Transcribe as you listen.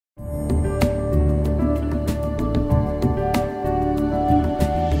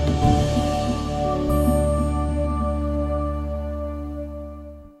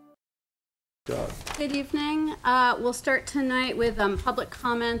Good evening. We'll start tonight with public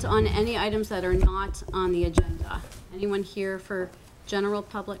comment on any items that are not on the agenda. Anyone here for general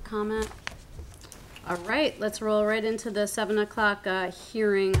public comment? All right, let's roll right into the 7 o'clock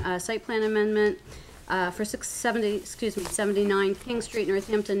hearing. Site plan amendment for 79 King Street,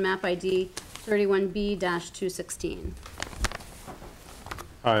 Northampton, map ID 31B-216.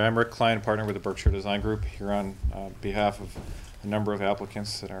 Hi, I'm Rick Klein, partner with the Berkshire Design Group, here on behalf of a number of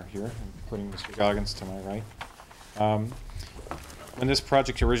applicants that are here, including Mr. Goggins to my right. When this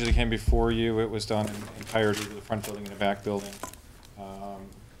project originally came before you, it was done in entirety with the front building and the back building.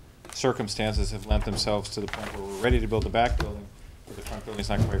 Circumstances have lent themselves to the point where we're ready to build the back building, but the front building is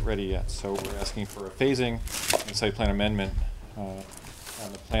not quite ready yet. So we're asking for a phasing and site plan amendment on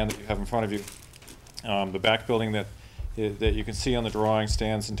the plan that you have in front of you. The back building that you can see on the drawing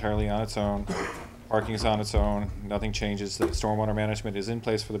stands entirely on its own. Parking is on its own. Nothing changes. The stormwater management is in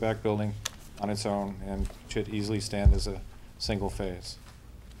place for the back building on its own and should easily stand as a single phase.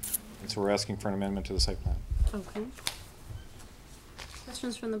 And so we're asking for an amendment to the site plan. Okay.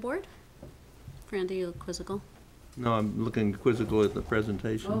 Questions from the board? Randy, you look quizzical. No, I'm looking quizzical at the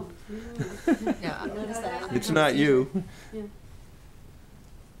presentation. Oh, Yeah, I noticed that. It's not you. Yeah.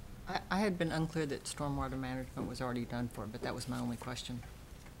 I had been unclear that stormwater management was already done for, but that was my only question.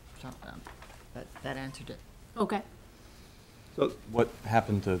 So, but that answered it. Okay. So what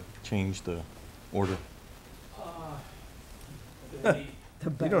happened to change the order? You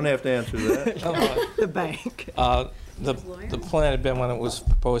don't have to answer that. The bank. The plan had been, when it was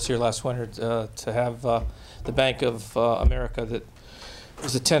proposed here last winter, to have the Bank of America, that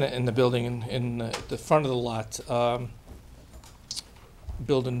is a tenant in the building in the front of the lot,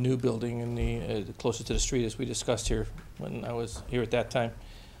 build a new building in the closer to the street, as we discussed here when I was here at that time.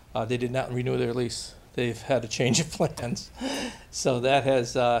 They did not renew their lease. They've had a change of plans, so that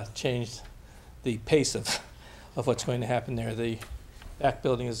has changed the pace of what's going to happen there. The back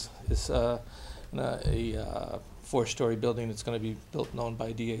building is a 4-story building that's going to be built and owned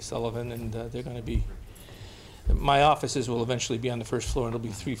by D.A. Sullivan, and they're going to be. My offices will eventually be on the first floor, and it'll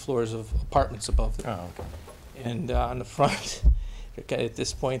be 3 floors of apartments above them. Oh, okay. And on the front, at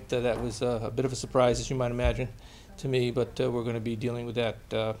this point, that was a bit of a surprise, as you might imagine, to me, but we're going to be dealing with that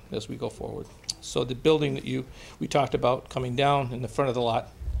as we go forward. So the building that we talked about coming down in the front of the lot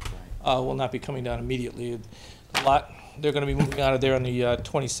will not be coming down immediately. The lot, they're going to be moving out of there on the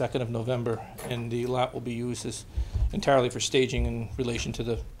 22nd of November, and the lot will be used entirely for staging in relation to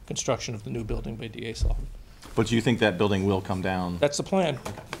the construction of the new building by D.A. Sullivan. But do you think that building will come down? That's the plan.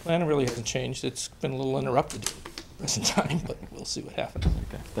 The plan really hasn't changed. It's been a little interrupted at the present time, but we'll see what happens.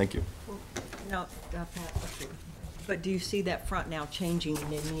 Okay, thank you. No, Pat, but do you see that front now changing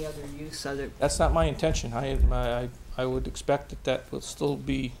in any other use? That's not my intention. I would expect that will still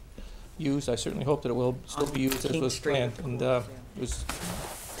be used. I certainly hope that it will still be used as was planned. And it was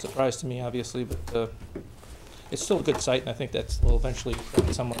a surprise to me, obviously, but it's still a good site, and I think that will eventually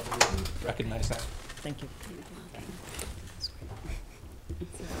someone will recognize that. Thank you.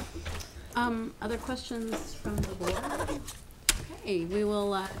 Other questions from the board? Okay, we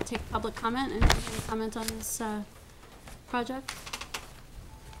will take public comment. Any comment on this project?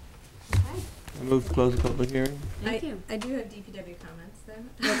 Okay. I move to close the public hearing. Thank you. I do have DPW comments, though.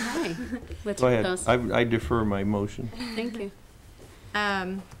 Okay. Let's Go hear ahead. those. I defer my motion. Thank you.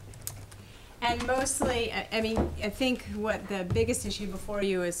 And mostly, I mean, I think what the biggest issue before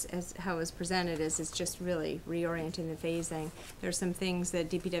you is, as how it was presented, is just really reorienting the phasing. There's some things that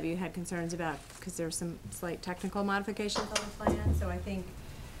DPW had concerns about because there's some slight technical modifications on the plan. So I think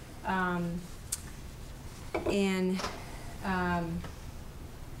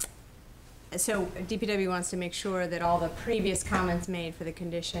so DPW wants to make sure that all the previous comments made for the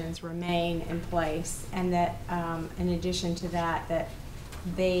conditions remain in place, and that in addition to that, that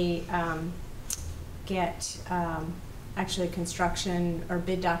they get actually construction or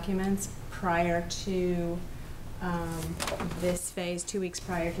bid documents prior to this phase, 2 weeks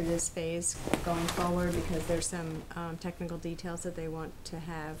prior to this phase going forward, because there's some technical details that they want to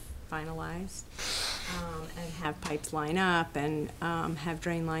have finalized, and have pipes line up, and have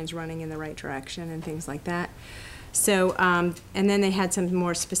drain lines running in the right direction and things like that. So, and then they had some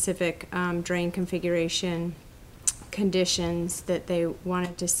more specific drain configuration conditions that they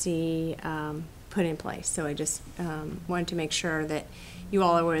wanted to see put in place. So I just wanted to make sure that you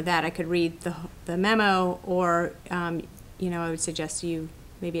all are aware of that. I could read the memo, or you know, I would suggest you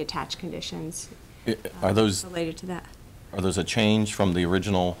maybe attach conditions Are those related to that. Are those a change from the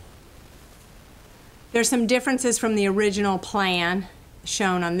original? There's some differences from the original plan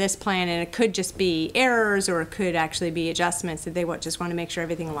shown on this plan, and it could just be errors, or it could actually be adjustments that they just want to make sure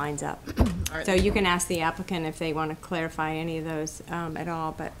everything lines up. So you can ask the applicant if they want to clarify any of those at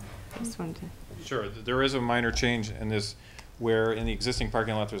all, but I just wanted to. Sure, there is a minor change in this, where in the existing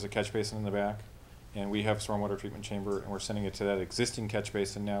parking lot, there's a catch basin in the back, and we have stormwater treatment chamber, and we're sending it to that existing catch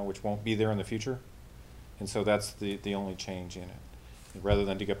basin now, which won't be there in the future. And so that's the only change in it. Rather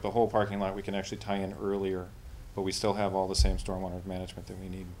than dig up the whole parking lot, we can actually tie in earlier, but we still have all the same stormwater management that we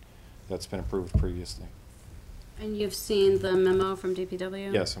need that's been approved previously. And you've seen the memo from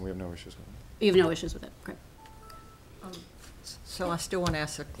DPW? Yes, and we have no issues with it. You have no issues with it, great. So I still want to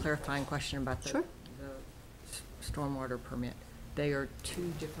ask a clarifying question about the Sure. stormwater permit. They are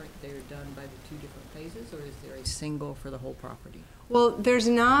they are done by the two different phases, or is there a single for the whole property? Well, there's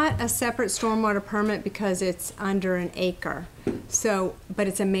not a separate stormwater permit because it's under an acre. So, but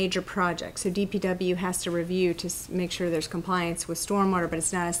it's a major project. So DPW has to review to make sure there's compliance with stormwater, but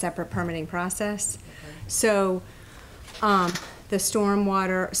it's not a separate permitting process. Okay. So, the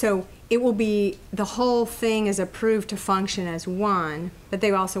stormwater, so it will be, the whole thing is approved to function as one, but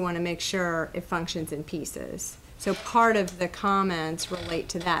they also want to make sure it functions in pieces. So part of the comments relate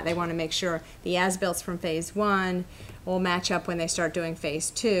to that. They want to make sure the as-bills from phase one will match up when they start doing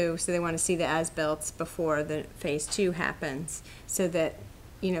phase two. So they want to see the as-bills before the phase two happens, so that,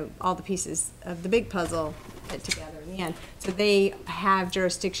 you know, all the pieces of the big puzzle fit together in the end. So they have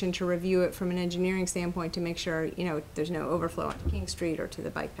jurisdiction to review it from an engineering standpoint to make sure, you know, there's no overflow onto King Street or to the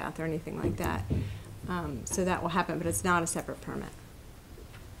bike path or anything like that. So that will happen, but it's not a separate permit.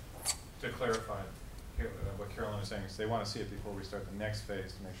 To clarify, what Carolyn is saying is they want to see it before we start the next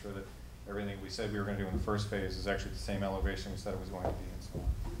phase to make sure that everything we said we were going to do in the first phase is actually the same elevation we said it was going to be and so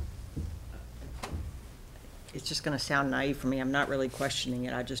on. It's just going to sound naive for me. I'm not really questioning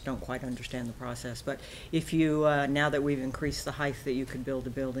it. I just don't quite understand the process. But if you, now that we've increased the height that you could build a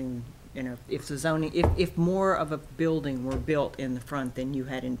building, you know, if the zoning, if more of a building were built in the front than you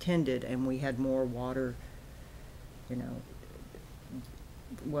had intended, and we had more water, you know,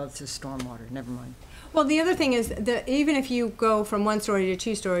 well, it's just stormwater, never mind. Well, the other thing is that even if you go from 1-story to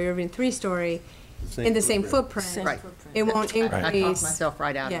 2-story or even 3-story in the same footprint, Right. it won't I increase. talked myself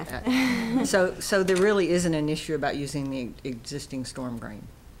right out of Yeah. that. So there really isn't an issue about using the existing storm drain.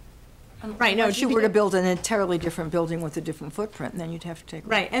 Right, no, If you were to build an entirely different building with a different footprint, then you'd have to take.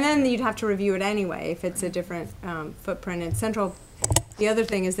 right, and then you'd have to review it anyway if it's a different footprint. And central, the other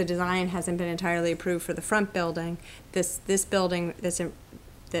thing is the design hasn't been entirely approved for the front building. This building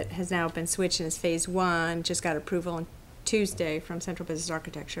that has now been switched and is phase one, just got approval on Tuesday from Central Business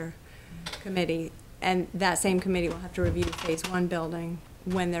Architecture Committee. And that same committee will have to review the phase one building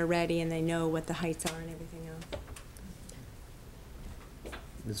when they're ready and they know what the heights are and everything else.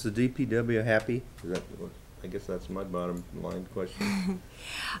 Is the DPW happy? Is that, I guess that's my bottom line question.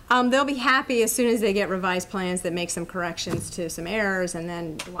 They'll be happy as soon as they get revised plans that make some corrections to some errors and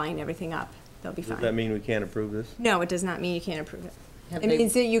then line everything up. They'll be Does that fine. mean we can't approve this? No, it does not mean you can't approve it. Have It they-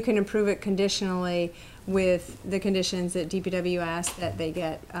 means that you can approve it conditionally with the conditions that DPW asked, that they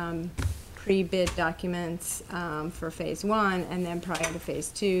get pre-bid documents for phase one, and then prior to phase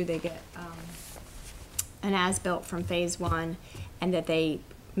two, they get an as-built from phase one, and that they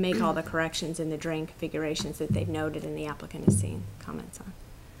make all the corrections in the drain configurations that they've noted and the applicant has seen comments on.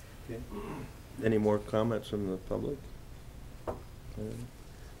 Okay. Any more comments from the public? Are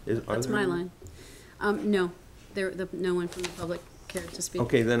That's there my any? line. No, no one from the public cared to speak.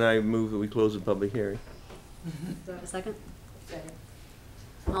 Okay, then I move that we close the public hearing. Do I have a second?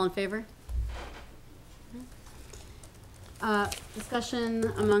 All in favor?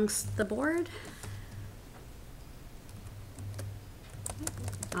 Discussion amongst the board?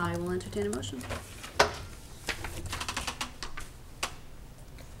 I will entertain a motion.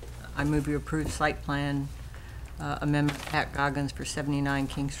 I move you approve site plan amendment Pat Goggins for 79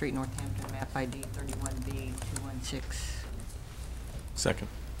 King Street, Northampton, map ID 31B216. Second.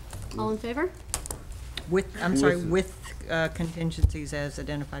 All in favor? With, I'm sorry, with contingencies as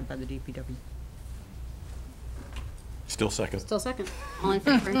identified by the DPW. Still second. Still second. All in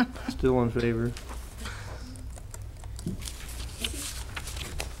favor? Still in favor?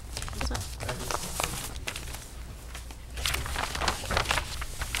 What's up?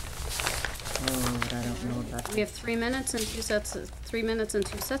 Oh, I don't know about We have 3 minutes and 2 sets, 3 minutes and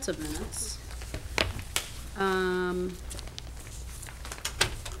 2 sets of minutes.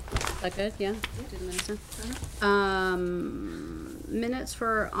 Is that good? Yeah? Do the minutes now? Minutes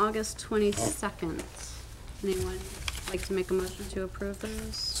for August 22nd. Anyone like to make a motion to approve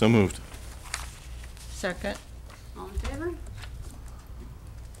those? So moved. Second. All in favor?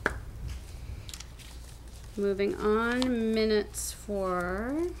 Moving on, minutes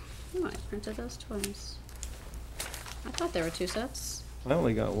for, oh, I printed those twice. I thought there were 2 sets. I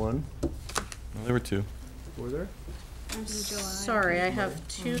only got one. Well, there were 2. Were there? Sorry, I have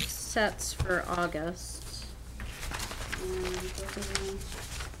 2 sets for August. And both of them-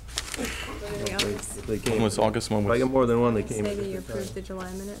 If they came. One was August, one If I got was, more than one, they came Say at that you different approved times. the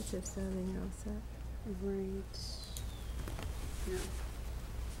July minutes, if so, then you're all set. Right. No.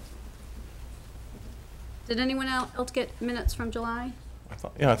 Did anyone else get minutes from July? I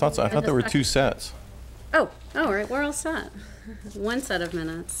thought so. I thought there were 2 sets. Oh, all right, we're all set. 1 set of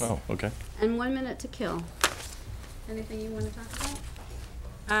minutes. Oh, okay. And 1 minute to kill. Anything you want to talk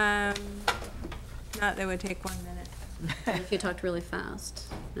about? Not that would take 1 minute. If you talked really fast.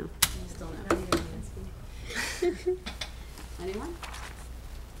 No, still no. Not even gonna speak. Anyone? All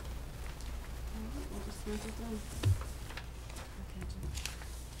right, we'll just count it down.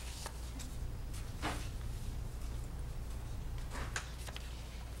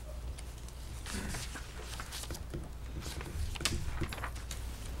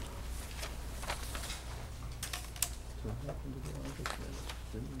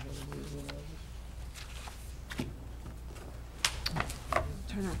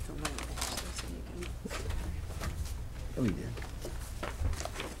 Turn off the light, actually, so you can. Oh, you did.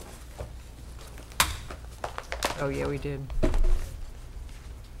 Oh, yeah, we did.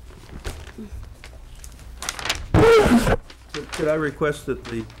 Could I request that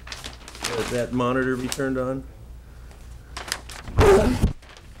that monitor be turned on?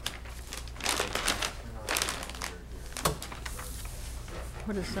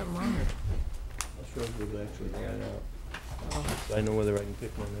 What is that monitor? I'll show you what's actually going out. So I know whether I can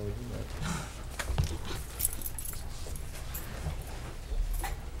pick one nose or not.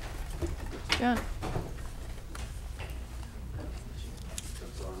 Yeah.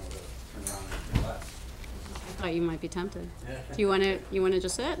 I thought you might be tempted. Do you want to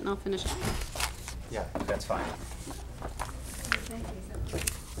just sit and I'll finish up? Yeah, that's fine.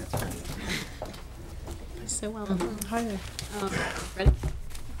 So well done. Hi there. Ready?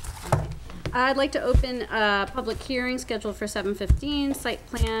 I'd like to open a public hearing scheduled for 7:15, site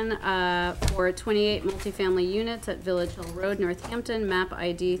plan for 28 multifamily units at Village Hill Road, Northampton, map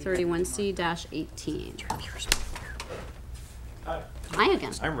ID 31C-18. Hi, Hi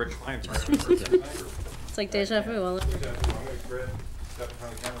again. I'm Rich Klein. It's like deja vu all over.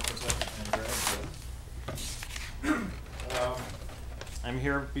 I'm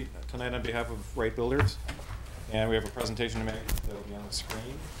here tonight on behalf of Wright Builders, and we have a presentation to make that'll be on the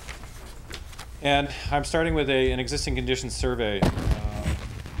screen. And I'm starting with an existing conditions survey.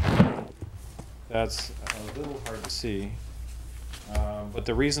 That's a little hard to see, but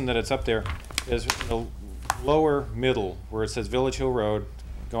the reason that it's up there is in the lower middle, where it says Village Hill Road,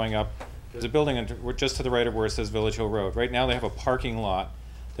 going up, there's a building just to the right of where it says Village Hill Road. Right now they have a parking lot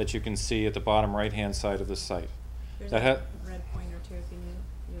that you can see at the bottom right-hand side of the site. There's That a had. red pointer too if you need it.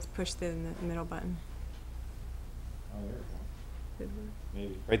 You just push the middle button. Oh, there we go. Good one.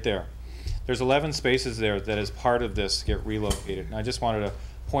 Maybe, right there. There's 11 spaces there that as part of this get relocated. And I just wanted to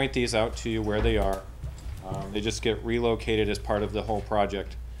point these out to you where they are. They just get relocated as part of the whole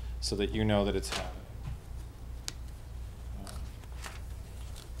project so that you know that it's happening.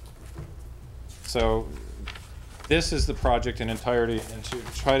 So this is the project in entirety, and to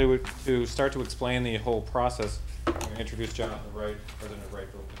try to start to explain the whole process, I'm going to introduce Jonathan Wright, President of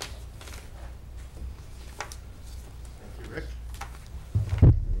Wright Builders. Thank you, Rick. I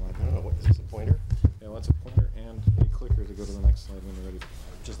don't know, what is this, a pointer? Yeah, what's a pointer and a clicker to go to the next slide when you're ready.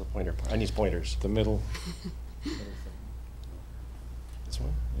 Just the pointer. I need pointers. The middle. Middle thing. This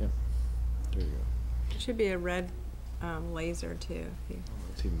one? Yeah. There you go. It should be a red laser too. If you Oh,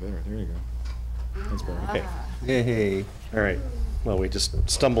 that's even better. There you go. That's better. Okay. Hey. All right. Well, we just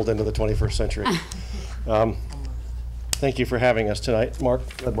stumbled into the 21st century. Thank you for having us tonight. Mark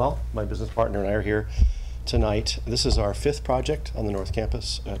Redwell, my business partner, and I are here tonight. This is our 5th project on the North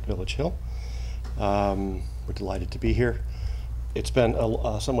Campus at Village Hill. We're delighted to be here. It's been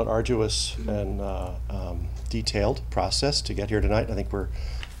a somewhat arduous and detailed process to get here tonight. I think we're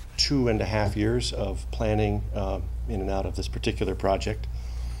 2.5 years of planning in and out of this particular project.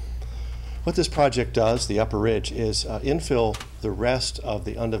 What this project does, the Upper Ridge, is infill the rest of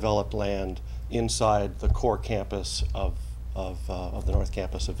the undeveloped land inside the core campus of the North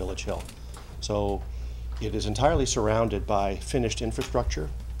Campus of Village Hill. So it is entirely surrounded by finished infrastructure.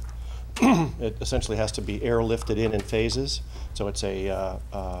 It essentially has to be airlifted in phases. So it's a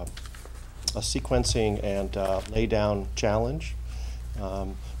sequencing and laydown challenge.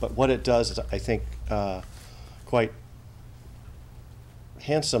 But what it does is, I think, quite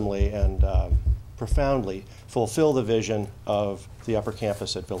handsomely and profoundly fulfill the vision of the upper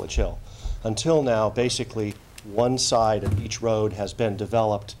campus at Village Hill. Until now, basically, one side of each road has been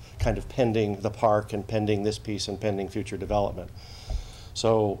developed, kind of pending the park and pending this piece and pending future development.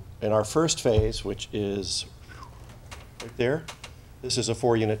 So in our first phase, which is right there, this is a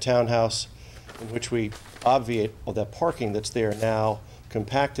 4-unit townhouse in which we obviate all that parking that's there now,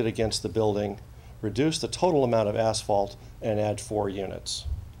 compact it against the building, reduce the total amount of asphalt, and add 4 units,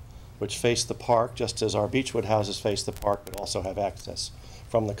 which face the park, just as our Beechwood houses face the park, but also have access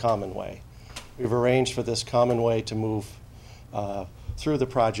from the common way. We've arranged for this common way to move through the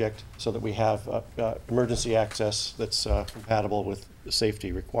project so that we have emergency access that's compatible with the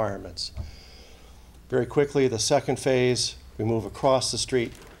safety requirements. Very quickly, the second phase, we move across the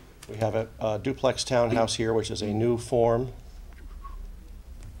street. We have a duplex townhouse here, which is a new form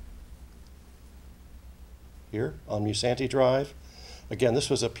here on Musanti Drive. Again, this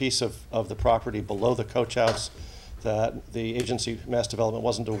was a piece of the property below the coach house that the agency, Mass Development,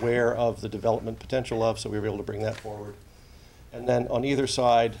 wasn't aware of the development potential of, so we were able to bring that forward. And then on either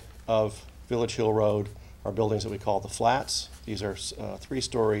side of Village Hill Road are buildings that we call the flats. These are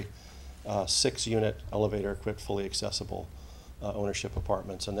 3-story, 6-unit elevator-equipped, fully accessible ownership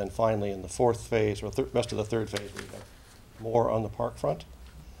apartments. And then finally, in the fourth phase, or rest of the third phase, we have more on the park front.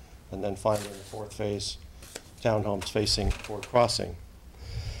 And then finally, in the fourth phase, townhomes facing Ford Crossing.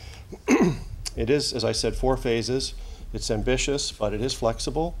 It is, as I said, 4 phases. It's ambitious, but it is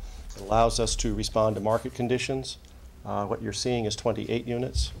flexible. It allows us to respond to market conditions. What you're seeing is 28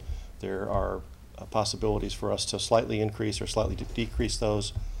 units. There are possibilities for us to slightly increase or slightly decrease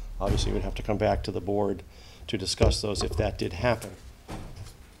those. Obviously, we'd have to come back to the board to discuss those if that did happen.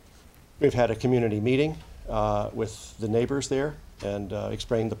 We've had a community meeting with the neighbors there and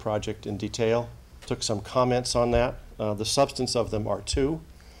explained the project in detail. Took some comments on that. The substance of them are 2.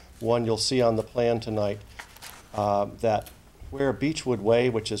 One, you'll see on the plan tonight that where Beechwood Way,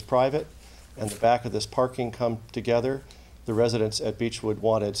 which is private, and the back of this parking come together, the residents at Beechwood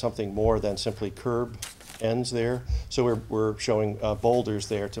wanted something more than simply curb ends there. So we're showing boulders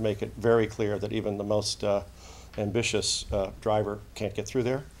there to make it very clear that even the most ambitious driver can't get through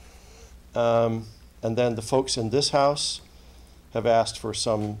there. And then the folks in this house have asked for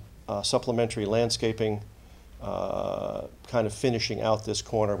some supplementary landscaping, kind of finishing out this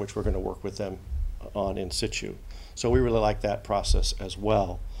corner, which we're going to work with them on in situ. So we really like that process as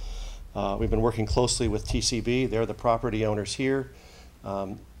well. We've been working closely with TCB. They're the property owners here.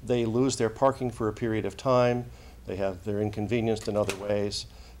 They lose their parking for a period of time. They're inconvenienced in other ways.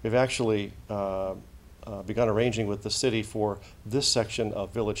 We've actually begun arranging with the city for this section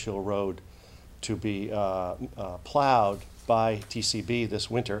of Village Hill Road to be plowed by TCB this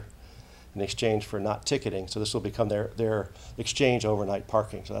winter in exchange for not ticketing. So this will become their exchange overnight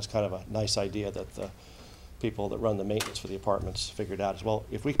parking. So that's kind of a nice idea that the people that run the maintenance for the apartments figured out as well.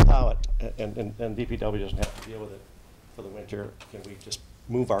 If we plow it and DPW doesn't have to deal with it for the winter, can we just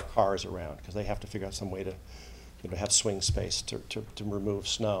move our cars around? Because they have to figure out some way to have swing space to remove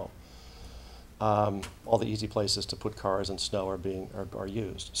snow. All the easy places to put cars in snow are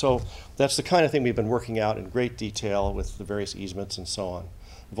used. So that's the kind of thing we've been working out in great detail with the various easements and so on.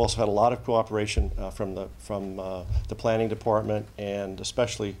 We've also had a lot of cooperation from the planning department and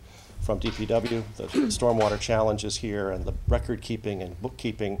especially from DPW. The stormwater challenges here and the record keeping and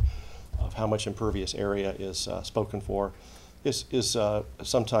bookkeeping of how much impervious area is spoken for is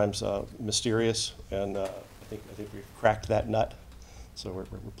sometimes mysterious, and I think we've cracked that nut. So we're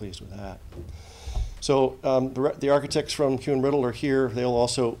pleased with that. So the architects from Kuhn Riddle are here. They'll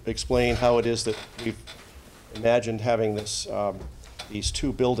also explain how it is that we've imagined having this these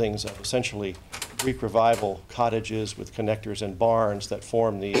 2 buildings of essentially Greek Revival cottages with connectors and barns that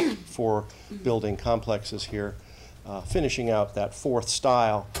form the 4 building complexes here, finishing out that 4th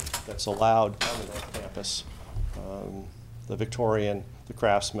style that's allowed on the North Campus, the Victorian, the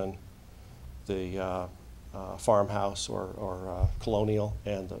Craftsman, the farmhouse or colonial,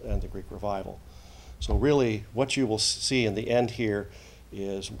 and the Greek Revival. So really what you will see in the end here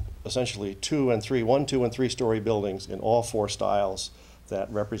is essentially 1, 2, and 3-story buildings in all 4 styles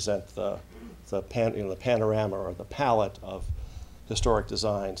that represent the panorama or the palette of historic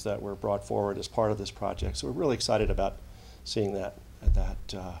designs that were brought forward as part of this project. So we're really excited about seeing that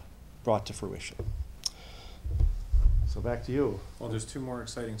brought to fruition. So back to you. Well, there's 2 more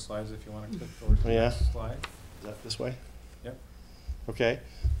exciting slides if you want to click forward to the next slide. Is that this way? Yep. Okay.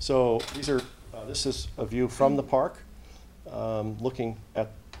 So these are. This is a view from the park, looking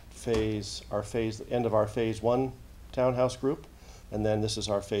at the end of our phase 1 townhouse group, and then this is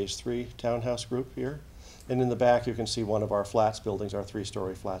our phase 3 townhouse group here. And in the back, you can see one of our flats buildings, our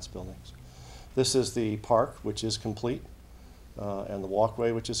 3-story flats buildings. This is the park, which is complete, and the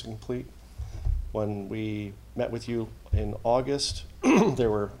walkway, which is complete. When we met with you in August,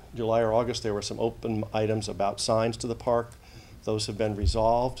 July or August, there were some open items about signs to the park. Those have been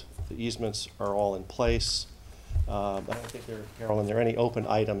resolved. The easements are all in place. I don't think Carolyn, there are any open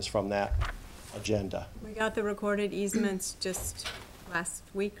items from that agenda. We got the recorded easements just last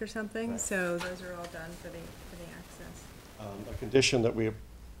week or something, Right. so those are all done for the access. A condition that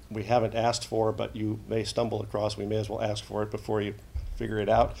we haven't asked for, but you may stumble across, we may as well ask for it before you figure it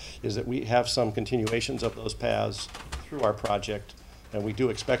out, is that we have some continuations of those paths through our project, and we do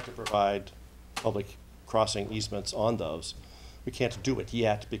expect to provide public crossing easements on those. We can't do it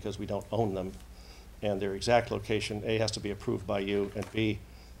yet because we don't own them, and their exact location, A, has to be approved by you, and B,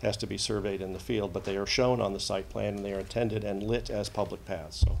 has to be surveyed in the field, but they are shown on the site plan, and they are intended and lit as public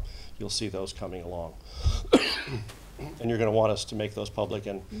paths, so you'll see those coming along. And you're going to want us to make those public,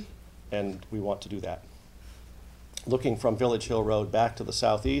 and we want to do that. Looking from Village Hill Road back to the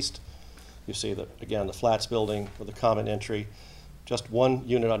southeast, you see that, again, the flats building with a common entry, just one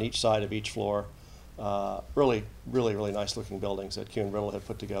unit on each side of each floor. Really nice looking buildings that Kuhn Riddle had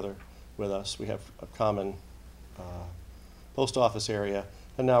put together with us. We have a common post office area,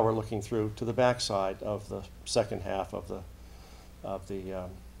 and now we're looking through to the back side of the second half of the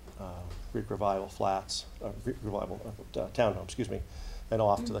Greek Revival flats, Greek Revival townhome, excuse me, and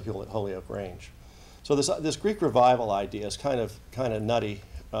off to the Holyoke Range. So this Greek Revival idea is kind of nutty,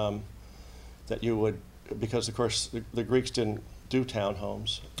 that you would, because of course the Greeks didn't do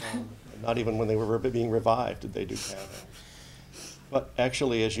townhomes, not even when they were being revived did they do townhomes. But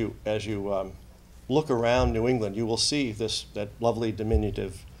actually, as you look around New England, you will see that lovely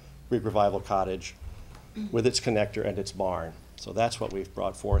diminutive Greek Revival cottage with its connector and its barn. So that's what we've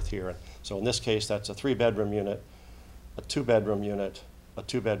brought forth here. And so in this case, that's a 3-bedroom unit, a 2-bedroom unit, a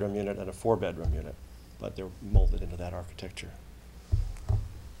 2-bedroom unit, and a 4-bedroom unit. But they're molded into that architecture.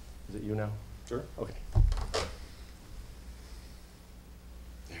 Is it you now? Sure. Okay.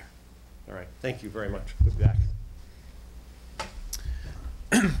 There. All right. Thank you very much. Good back.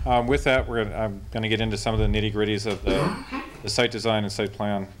 With that, I'm going to get into some of the nitty-gritties of the site design and site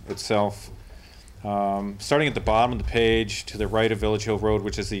plan itself. Starting at the bottom of the page to the right of Village Hill Road,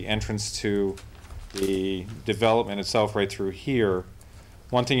 which is the entrance to the development itself right through here,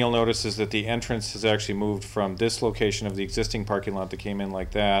 one thing you'll notice is that the entrance has actually moved from this location of the existing parking lot that came in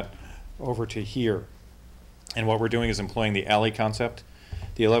like that over to here. And what we're doing is employing the alley concept.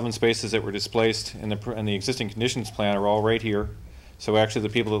 The 11 spaces that were displaced in the existing conditions plan are all right here. So actually the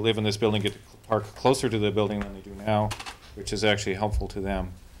people that live in this building get to park closer to the building than they do now, which is actually helpful to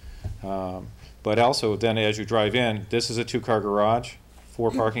them. But also then as you drive in, this is a 2-car garage,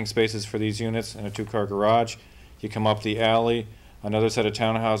 4 parking spaces for these units and a 2-car garage. You come up the alley, another set of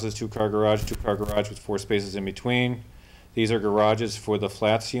townhouses, 2-car garage with 4 spaces in between. These are garages for the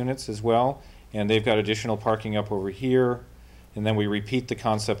flats units as well, and they've got additional parking up over here. And then we repeat the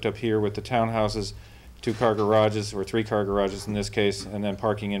concept up here with the townhouses, 2-car garages or 3-car garages in this case, and then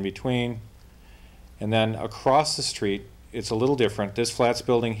parking in between. And then across the street, it's a little different. This flats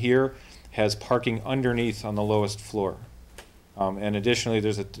building here has parking underneath on the lowest floor. And additionally,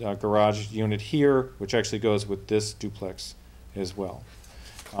 there's a garage unit here, which actually goes with this duplex as well.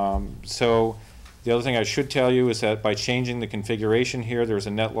 So the other thing I should tell you is that by changing the configuration here, there's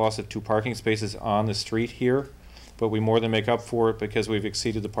a net loss of 2 parking spaces on the street here, but we more than make up for it because we've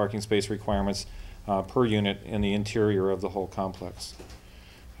exceeded the parking space requirements per unit in the interior of the whole complex.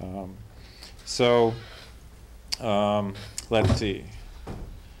 Let's see.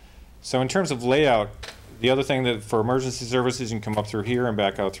 So in terms of layout, the other thing that for emergency services, you can come up through here and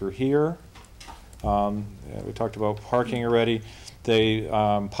back out through here. We talked about parking already. The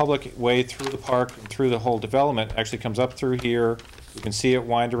public way through the park and through the whole development actually comes up through here. You can see it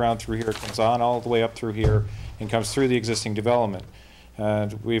wind around through here. It comes on all the way up through here and comes through the existing development.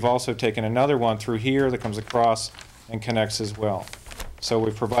 And we've also taken another one through here that comes across and connects as well. So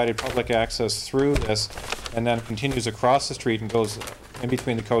we've provided public access through this and then continues across the street and goes in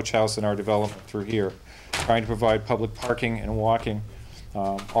between the coach house and our development through here, trying to provide public parking and walking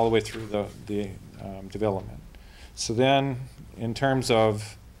all the way through the development. So then, in terms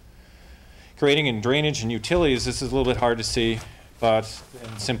of grading and drainage and utilities, this is a little bit hard to see, but in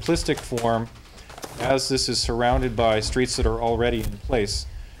simplistic form, as this is surrounded by streets that are already in place,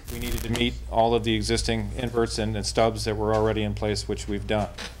 we needed to meet all of the existing inverts and stubs that were already in place, which we've done.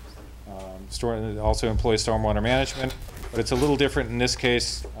 Also employs stormwater management, but it's a little different in this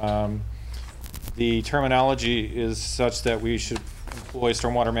case. The terminology is such that we should employ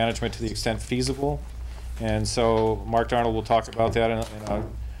stormwater management to the extent feasible. And so Mark Darnold will talk about that in a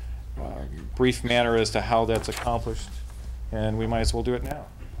brief manner as to how that's accomplished, and we might as well do it now.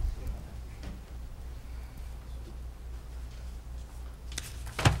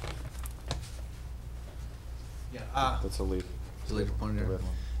 Yeah, That's a lead. the later point The there. red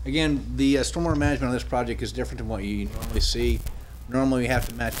one. Again, the stormwater management on this project is different than what you normally see. Normally, we have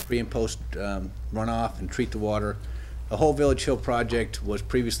to match pre and post runoff and treat the water. The whole Village Hill project was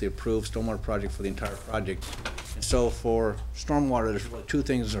previously approved, stormwater project for the entire project. And so for stormwater, there's really two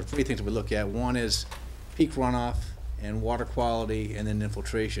things or three things that we look at. One is peak runoff and water quality, and then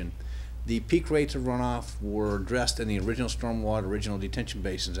infiltration. The peak rates of runoff were addressed in the original stormwater, original detention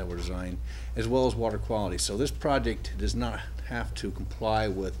basins that were designed, as well as water quality. So this project does not have to comply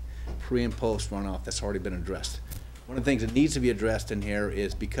with pre and post runoff. That's already been addressed. One of the things that needs to be addressed in here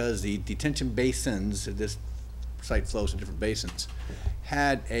is because the detention basins, this site flows in different basins,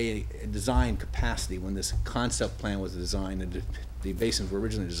 had a design capacity when this concept plan was designed and the basins were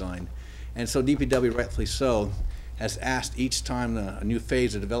originally designed. And so DPW, rightfully so, has asked each time a new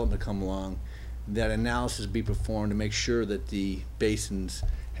phase of development come along that analysis be performed to make sure that the basins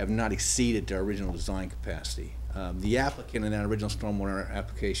have not exceeded their original design capacity. The applicant in that original stormwater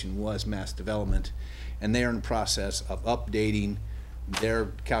application was Mass Development, and they are in the process of updating their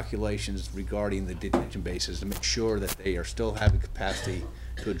calculations regarding the detention bases to make sure that they are still having capacity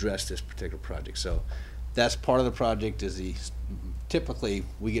to address this particular project. So that's part of the project. Typically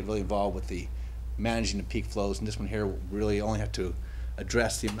we get really involved with the managing the peak flows, and this one here really only have to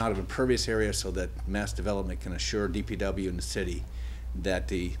address the amount of impervious area so that Mass Development can assure DPW and the city that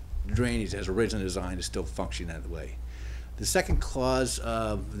the drainage as originally designed is still functioning that way. The second clause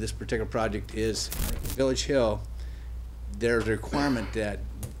of this particular project is Village Hill. There's a requirement that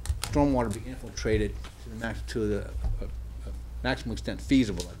stormwater be infiltrated to the maximum extent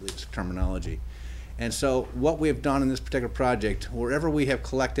feasible, I believe is the terminology. And so what we have done in this particular project, wherever we have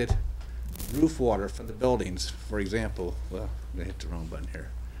collected roof water from the buildings, for example, well, I'm gonna hit the wrong button here.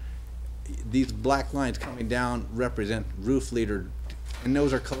 These black lines coming down represent roof leader, and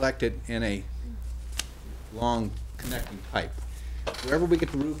those are collected in a long connecting pipe. Wherever we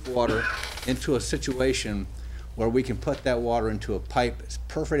get the roof water into a situation where we can put that water into a pipe, it's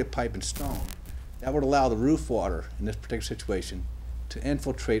perforated pipe and stone, that would allow the roof water in this particular situation to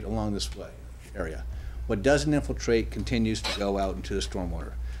infiltrate along this way area. What doesn't infiltrate continues to go out into the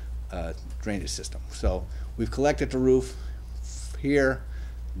stormwater drainage system. So we've collected the roof here.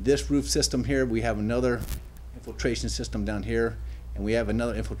 This roof system here, we have another infiltration system down here, and we have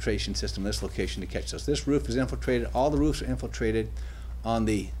another infiltration system in this location to catch us. This roof is infiltrated. All the roofs are infiltrated on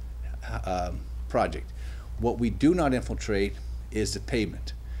the project. What we do not infiltrate is the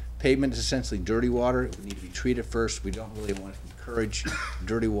pavement. Pavement is essentially dirty water. It would need to be treated first. We don't really want to encourage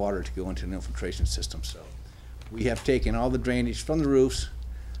dirty water to go into an infiltration system. So we have taken all the drainage from the roofs,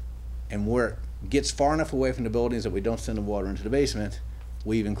 and where it gets far enough away from the buildings that we don't send the water into the basement,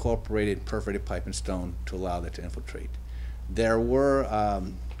 we've incorporated perforated pipe and stone to allow that to infiltrate. There were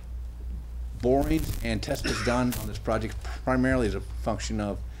borings and test pits done on this project primarily as a function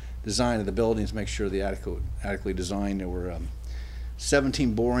of design of the buildings, make sure they're adequately designed. There were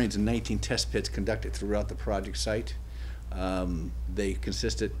 17 borings and 19 test pits conducted throughout the project site. They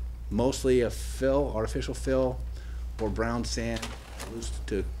consisted mostly of fill, artificial fill, or brown sand, loose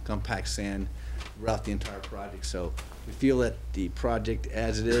to compact sand throughout the entire project. So we feel that the project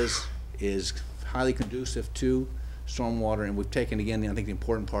as it is highly conducive to stormwater, and we've taken, again, I think the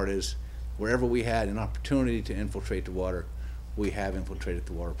important part is wherever we had an opportunity to infiltrate the water, we have infiltrated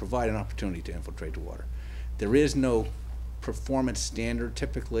the water, provide an opportunity to infiltrate the water. There is no performance standard.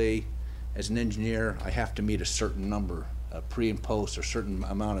 Typically, as an engineer, I have to meet a certain number, pre and post, or certain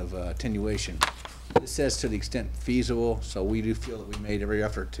amount of attenuation. This says to the extent feasible, so we do feel that we made every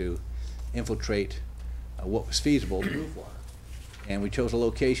effort to infiltrate what was feasible, the roof water. And we chose a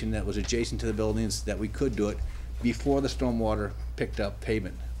location that was adjacent to the buildings that we could do it before the stormwater picked up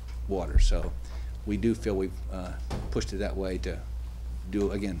pavement water. So we do feel we've pushed it that way to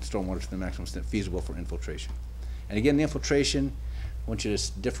do, again, stormwater to the maximum extent feasible for infiltration. And again, the infiltration, I want you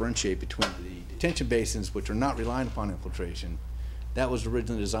to differentiate between the detention basins, which are not relying upon infiltration. That was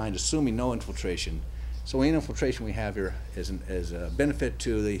originally designed assuming no infiltration. So any infiltration we have here is a benefit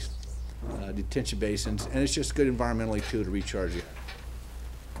to the detention basins, and it's just good environmentally too to recharge the air.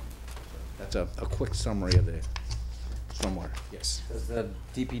 That's a quick summary of the stormwater. Yes. Does the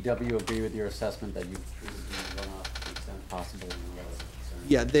DPW agree with your assessment that you've treated the runoff to the extent possible in the relevant concern?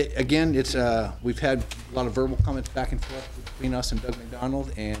 Yeah, again, it's we've had a lot of verbal comments back and forth between us and Doug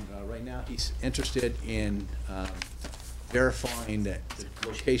McDonald, and right now he's interested in verifying that the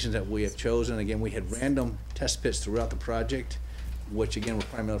locations that we have chosen. Again, we had random test pits throughout the project. which again were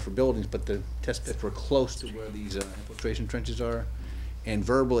primarily for buildings, but the test pits were close to where these infiltration trenches are. And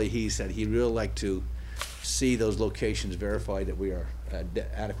verbally, he said he'd really like to see those locations verified that we are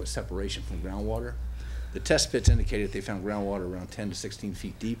adequate separation from groundwater. The test pits indicated they found groundwater around 10 to 16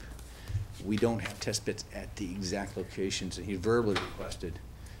 feet deep. We don't have test pits at the exact locations, and he verbally requested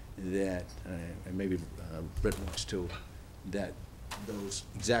that, and maybe written ones too, that those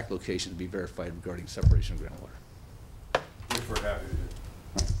exact locations be verified regarding separation of groundwater. Which we're happy to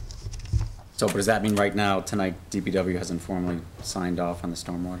do. So, but does that mean right now, tonight, DPW hasn't formally signed off on the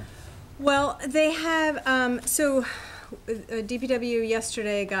stormwater? Well, they have, so DPW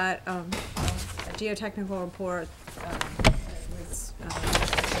yesterday got a geotechnical report.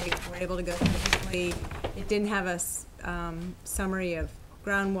 They were able to go quickly. It didn't have a summary of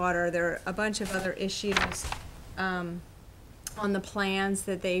groundwater. There are a bunch of other issues on the plans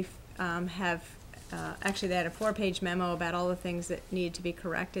that they have. Actually, they had a 4-page memo about all the things that need to be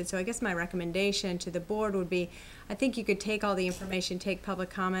corrected. So I guess my recommendation to the board would be, I think you could take all the information, take public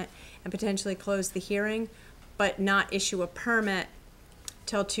comment, and potentially close the hearing, but not issue a permit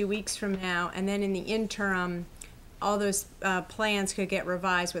till 2 weeks from now. And then in the interim, all those plans could get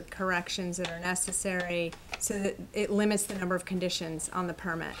revised with corrections that are necessary so that it limits the number of conditions on the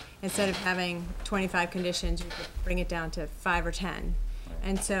permit. Instead of having 25 conditions, you could bring it down to 5 or 10.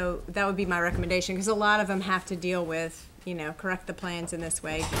 And so that would be my recommendation, because a lot of them have to deal with, you know, correct the plans in this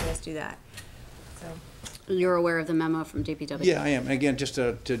way, do this, do that. So. You're aware of the memo from DPW? Yeah, I am. And again, just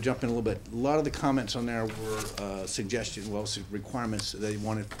to jump in a little bit, a lot of the comments on there were suggestions, well, requirements they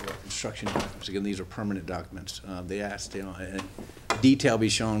wanted for construction documents. Again, these are permanent documents. They asked, you know, detail be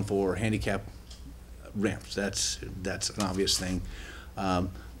shown for handicap ramps. That's an obvious thing.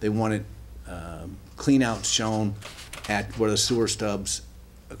 They wanted clean outs shown at where the sewer stubs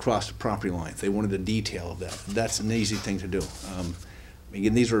across the property lines. They wanted the detail of that. That's an easy thing to do.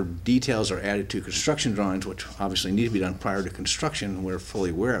 Again, these are details are added to construction drawings, which obviously need to be done prior to construction, and we're fully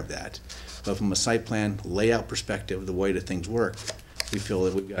aware of that. But from a site plan layout perspective, the way that things work, we feel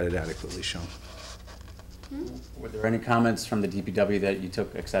that we've got it adequately shown. Were there any comments from the DPW that you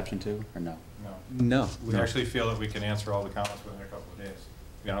took exception to, or no? No. We actually feel that we can answer all the comments within a couple of days,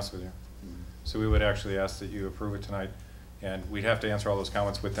 to be honest with you. So we would actually ask that you approve it tonight, and we'd have to answer all those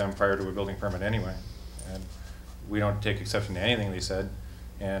comments with them prior to a building permit anyway. And we don't take exception to anything they said,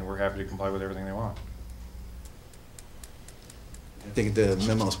 and we're happy to comply with everything they want. I think the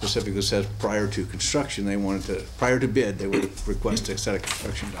memo specifically says prior to construction, they wanted to, prior to bid, they would request a set of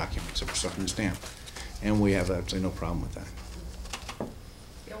construction documents for something stamped. And we have absolutely no problem with that.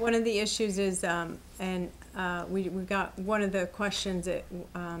 Yeah, one of the issues is, we got one of the questions that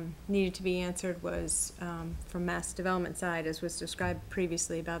needed to be answered was from Mass Development side, as was described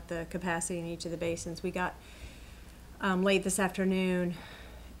previously, about the capacity in each of the basins. We got late this afternoon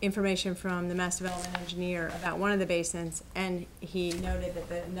information from the Mass Development engineer about one of the basins, and he noted that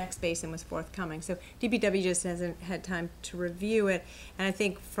the next basin was forthcoming. So DPW just hasn't had time to review it, and I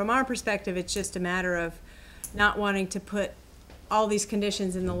think from our perspective, it's just a matter of not wanting to put all these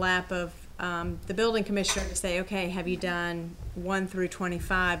conditions in the lap of the building commissioner to say, okay, have you done 1 through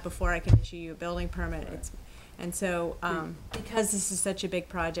 25 before I can issue you a building permit? And so because this is such a big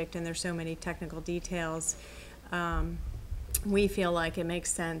project and there's so many technical details, we feel like it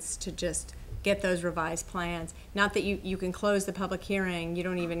makes sense to just get those revised plans. Not that you can close the public hearing, you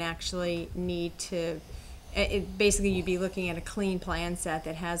don't even actually need to, basically you'd be looking at a clean plan set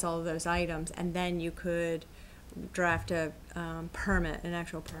that has all of those items, and then you could draft a permit, an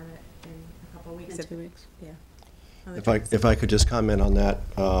actual permit in a couple of weeks. In 2 weeks. Yeah. If I could just comment on that,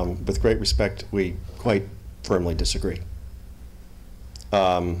 with great respect, we quite firmly disagree.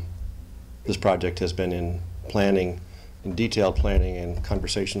 This project has been in planning, in detailed planning and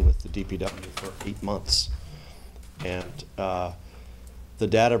conversation with the DPW for 8 months. And the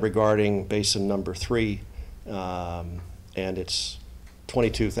data regarding basin number 3 and its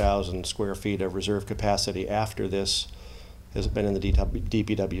 22,000 square feet of reserve capacity after this has been in the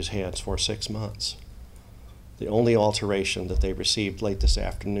DPW's hands for 6 months. The only alteration that they received late this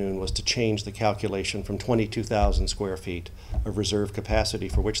afternoon was to change the calculation from 22,000 square feet of reserve capacity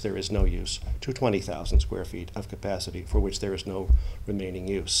for which there is no use to 20,000 square feet of capacity for which there is no remaining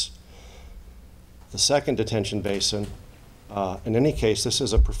use. The second detention basin, in any case, this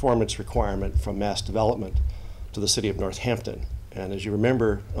is a performance requirement from Mass Development to the city of Northampton. And as you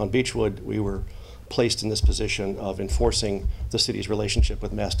remember, on Beechwood, we were placed in this position of enforcing the city's relationship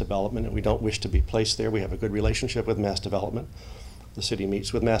with Mass Development, and we don't wish to be placed there. We have a good relationship with Mass Development. The city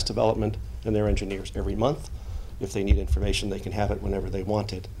meets with Mass Development and their engineers every month. If they need information, they can have it whenever they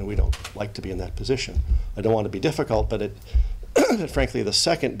want it, and we don't like to be in that position. I don't want to be difficult, but that frankly the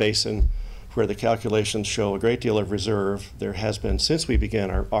second basin, where the calculations show a great deal of reserve, there has been, since we began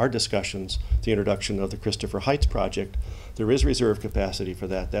our discussions, the introduction of the Christopher Heights project, there is reserve capacity for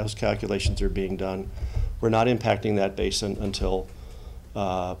that. Those calculations are being done. We're not impacting that basin until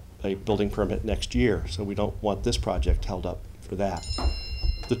a building permit next year, so we don't want this project held up for that.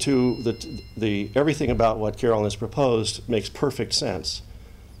 Everything about what Carolyn has proposed makes perfect sense,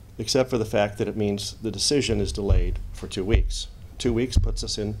 except for the fact that it means the decision is delayed for 2 weeks. 2 weeks puts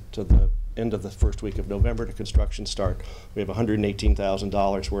us into the end of the first week of November to construction start. We have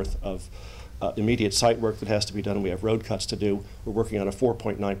 $118,000 worth of immediate site work that has to be done. We have road cuts to do. We're working on a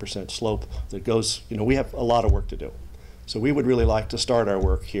 4.9% slope that goes, we have a lot of work to do. So we would really like to start our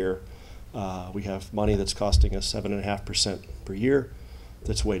work here. We have money that's costing us 7.5% per year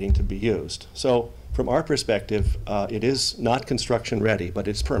that's waiting to be used. So from our perspective, it is not construction ready, but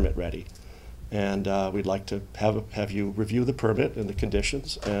it's permit ready. And we'd like to have you review the permit and the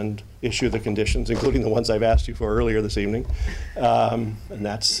conditions and issue the conditions, including the ones I've asked you for earlier this evening. And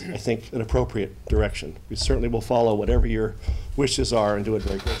that's, I think, an appropriate direction. We certainly will follow whatever your wishes are and do it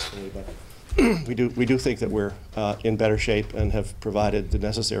very gracefully. But we do think that we're in better shape and have provided the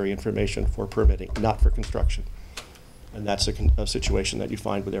necessary information for permitting, not for construction. And that's a situation that you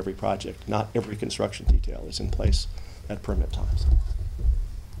find with every project. Not every construction detail is in place at permit times.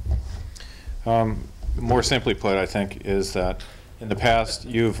 More simply put, I think, is that in the past,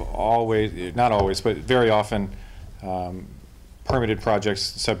 you've always, not always, but very often, permitted projects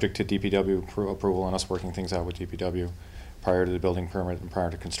subject to DPW approval and us working things out with DPW prior to the building permit and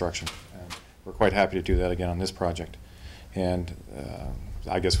prior to construction. And we're quite happy to do that again on this project. And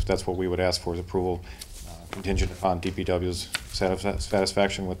I guess that's what we would ask for is approval contingent upon DPW's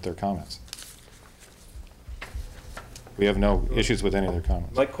satisfaction with their comments. We have no issues with any of their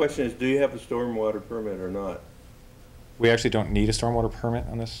comments. My question is, do you have a stormwater permit or not? We actually don't need a stormwater permit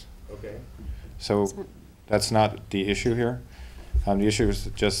on this. Okay. So that's not the issue here. The issue is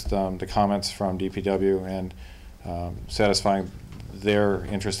just the comments from DPW and satisfying their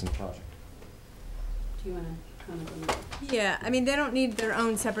interest in the project. Do you want to comment on that? Yeah, I mean, they don't need their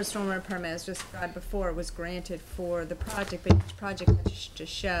own separate stormwater permit, as described before. It was granted for the project, but each project has to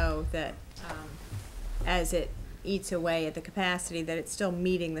show that as it eats away at the capacity, that it's still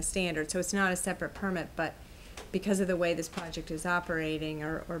meeting the standard. So it's not a separate permit, but because of the way this project is operating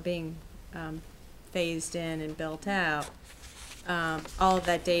or being phased in and built out, all of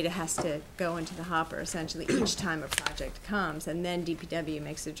that data has to go into the hopper essentially each time a project comes, and then DPW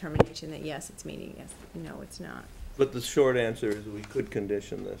makes a determination that yes, it's meeting, yes, no, it's not. But the short answer is we could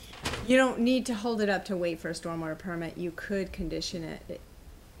condition this. You don't need to hold it up to wait for a stormwater permit. You could condition it,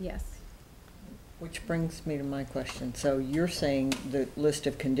 yes. Which brings me to my question. So you're saying the list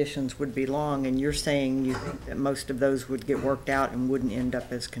of conditions would be long, and you're saying you think that most of those would get worked out and wouldn't end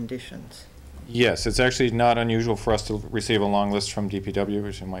up as conditions? Yes, it's actually not unusual for us to receive a long list from DPW,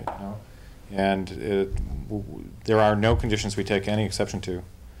 as you might know. And there are no conditions we take any exception to.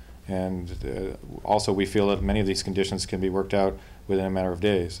 And also we feel that many of these conditions can be worked out within a matter of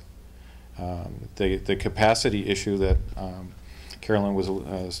days. The capacity issue that Carolyn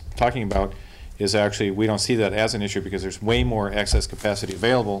was talking about is actually, we don't see that as an issue because there's way more excess capacity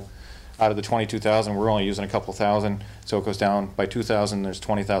available. Out of the 22,000, we're only using a couple thousand, so it goes down by 2,000, there's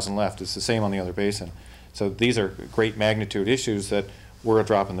 20,000 left. It's the same on the other basin. So these are great magnitude issues that we're a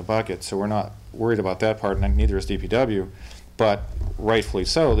drop in the bucket, so we're not worried about that part, and neither is DPW. But rightfully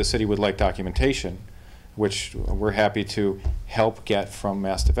so, the city would like documentation, which we're happy to help get from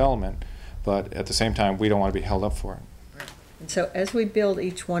Mass Development, but at the same time, we don't want to be held up for it. And so as we build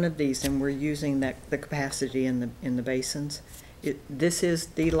each one of these and we're using the capacity in the basins, this is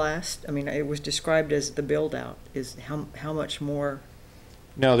the last, I mean, it was described as the build out. Is how much more?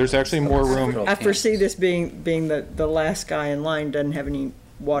 No, there's actually more room. I foresee this being the last guy in line doesn't have any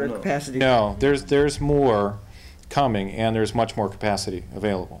water capacity. No, there's more coming, and there's much more capacity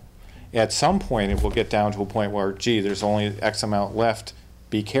available. At some point, it will get down to a point where, gee, there's only X amount left.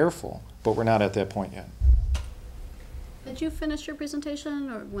 Be careful, but we're not at that point yet. Did you finish your presentation,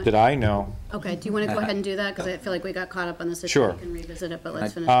 or when? Did I? No. Okay, do you want to go ahead and do that? Because I feel like we got caught up on this issue. Sure. We can revisit it, but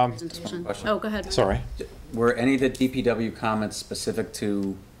let's finish the presentation. Oh, go ahead. Sorry. Were any of the DPW comments specific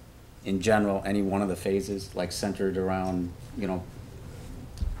to, in general, any one of the phases, like centered around, you know,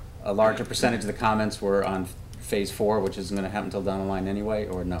 a larger percentage of the comments were on phase 4, which isn't going to happen until down the line anyway,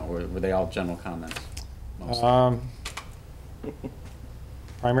 or no? Or were they all general comments?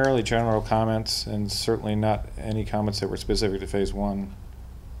 Primarily general comments, and certainly not any comments that were specific to phase 1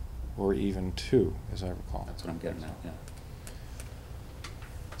 or even 2, as I recall. That's what I'm getting at, yeah.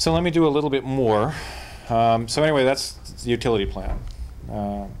 So let me do a little bit more. So anyway, that's the utility plan.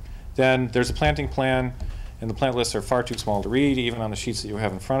 Then there's a planting plan, and the plant lists are far too small to read, even on the sheets that you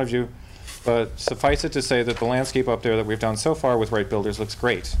have in front of you. But suffice it to say that the landscape up there that we've done so far with Wright Builders looks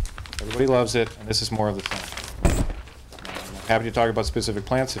great. Everybody loves it, and this is more of the same. I'm happy to talk about specific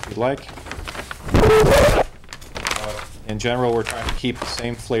plants if you'd like. In general, we're trying to keep the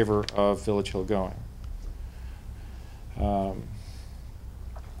same flavor of Village Hill going.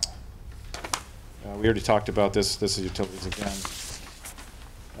 We already talked about this. This is utilities again.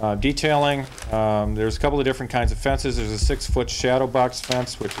 Detailing, there's a couple of different kinds of fences. There's a 6-foot shadow box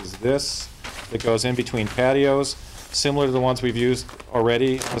fence, which is this, that goes in between patios, similar to the ones we've used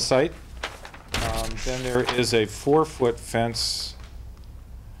already on the site. Then there is a 4-foot fence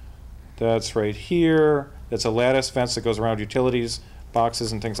that's right here. That's a lattice fence that goes around utilities,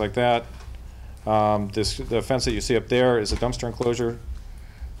 boxes, and things like that. The fence that you see up there is a dumpster enclosure.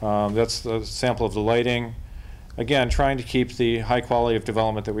 That's the sample of the lighting. Again, trying to keep the high quality of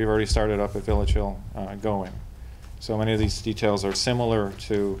development that we've already started up at Village Hill going. So many of these details are similar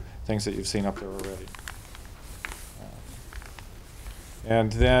to things that you've seen up there already.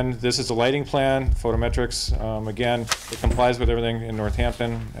 And then this is the lighting plan, photometrics. Again, it complies with everything in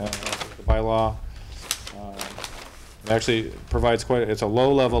Northampton, the bylaw. It actually provides it's a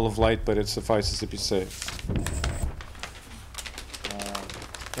low level of light, but it suffices to be safe.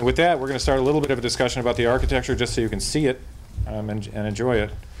 And with that, we're going to start a little bit of a discussion about the architecture, just so you can see it and enjoy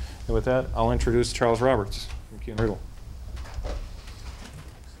it. And with that, I'll introduce Charles Roberts from Keene Riddle.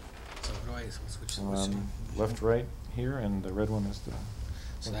 So what do I switch? Left, right here, and the red one is the...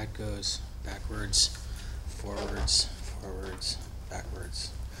 So that goes backwards, forwards, forwards,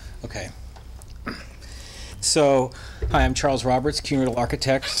 backwards. Okay. So, hi, I'm Charles Roberts, Keene Riddle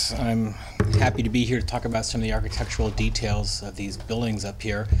Architects. I'm happy to be here to talk about some of the architectural details of these buildings up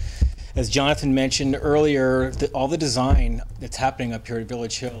here. As Jonathan mentioned earlier, all the design that's happening up here at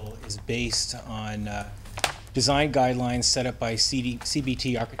Village Hill is based on design guidelines set up by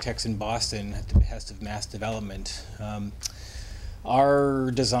CBT Architects in Boston at the behest of Mass Development.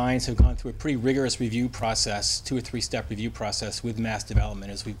 Our designs have gone through a pretty rigorous review process, 2 or 3-step review process with Mass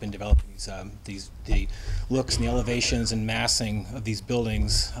Development as we've been developing the looks and the elevations and massing of these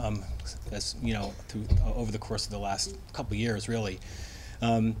buildings, as you know, over the course of the last couple of years, really.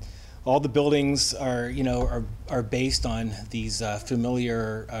 All the buildings are based on these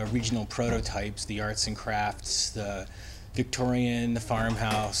familiar regional prototypes: the arts and crafts, the Victorian, the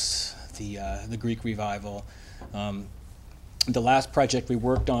farmhouse, the Greek Revival. The last project we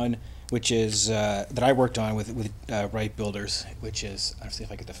worked on, which is that I worked on with Wright Builders, which is, I'll see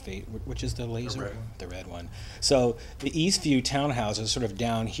if I get the fate, which is the laser, the red one. So the Eastview townhouses, sort of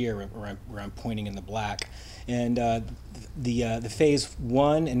down here where I'm pointing in the black, and the Phase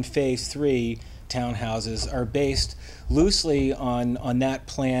 1 and Phase 3 townhouses are based loosely on that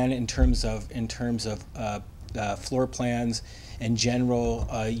plan in terms of floor plans and general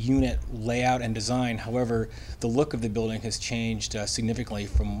unit layout and design. However, the look of the building has changed significantly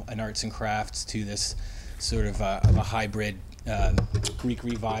from an arts and crafts to this sort of a hybrid Greek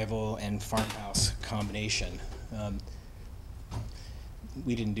Revival and farmhouse combination.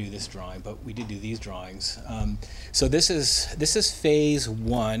 We didn't do this drawing, but we did do these drawings. So this is Phase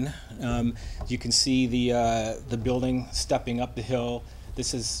 1. You can see the building stepping up the hill.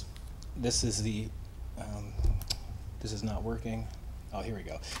 This is the this is not working. Oh, here we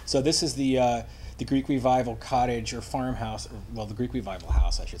go. So this is the Greek Revival cottage or farmhouse, or, well, the Greek Revival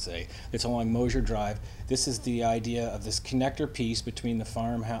house, I should say. It's along Mosier Drive. This is the idea of this connector piece between the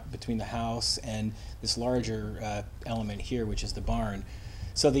house and this larger element here, which is the barn.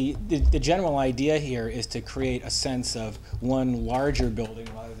 So the general idea here is to create a sense of one larger building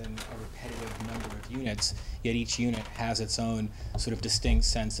rather than a repetitive number of units, yet each unit has its own sort of distinct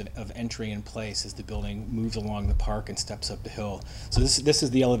sense of entry in place as the building moves along the park and steps up the hill. So this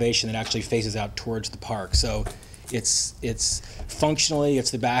is the elevation that actually faces out towards the park. So it's functionally,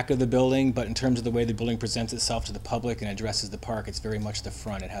 it's the back of the building, but in terms of the way the building presents itself to the public and addresses the park, it's very much the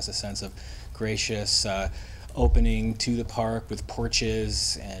front. It has a sense of gracious opening to the park with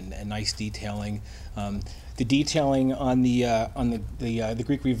porches and nice detailing. The detailing on the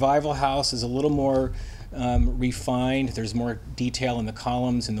Greek Revival house is a little more refined. There's more detail in the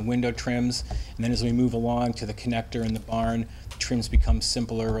columns and the window trims, and then as we move along to the connector and the barn, the trims become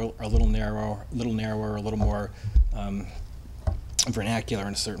simpler, a little narrower, a little more vernacular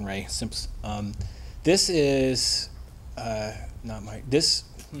in a certain way. This is not my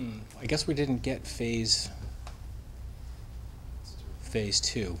I guess we didn't get Phase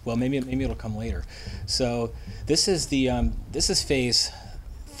 2. Well, maybe it'll come later. So this is Phase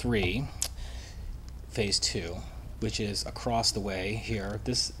 3. phase 2, which is across the way here.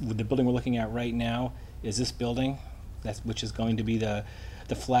 The building we're looking at right now is this building, which is going to be the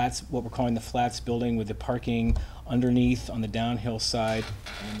flats, what we're calling the flats building, with the parking underneath on the downhill side,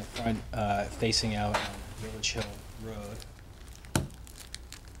 and in the front facing out on Village Hill Road.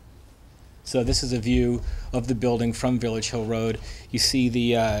 So this is a view of the building from Village Hill Road. You see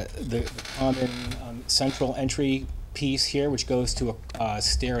the common central entry piece here, which goes to a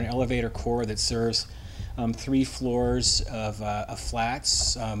stair and elevator core that serves 3 floors of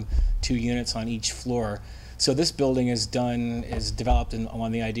flats, 2 units on each floor. So this building is developed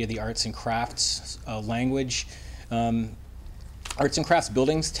on the idea of the arts and crafts language. Arts and crafts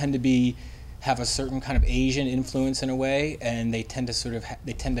buildings tend to have a certain kind of Asian influence in a way, and they tend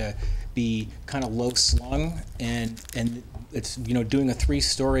to be kind of low slung, and it's, you know, doing a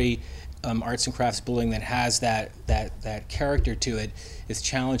 3-story arts and crafts building that has that character to it is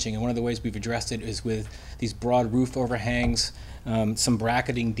challenging. And one of the ways we've addressed it is with these broad roof overhangs, some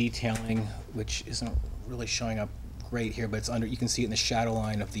bracketing detailing, which isn't really showing up great here, but it's you can see it in the shadow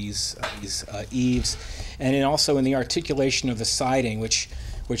line of these eaves, and then also in the articulation of the siding, which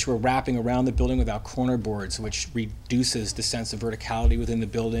we're wrapping around the building without corner boards, which reduces the sense of verticality within the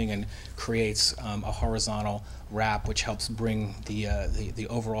building and creates a horizontal wrap, which helps bring the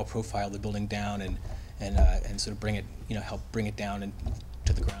overall profile of the building down and sort of bring it, help bring it down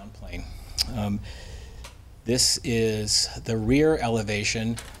to the ground plane. This is the rear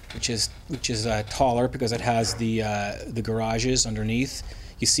elevation, which is taller because it has the garages underneath.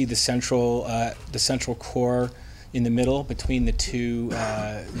 You see the central core in the middle between the two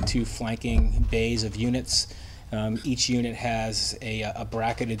flanking bays of units. Each unit has a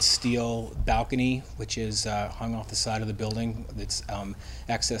bracketed steel balcony, which is hung off the side of the building. That's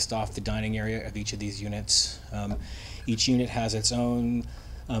accessed off the dining area of each of these units. Each unit has its own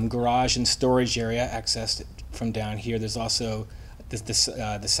garage and storage area accessed from down here. There's also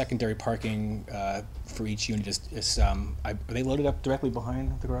the secondary parking for each unit is are they loaded up directly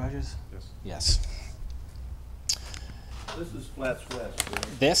behind the garages? Yes. Yes. This is Flats West,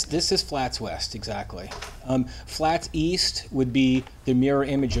 right? This is Flats West, exactly. Flats East would be the mirror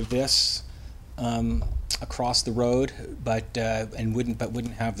image of this across the road, but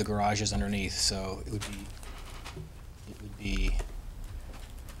wouldn't have the garages underneath. So it would be.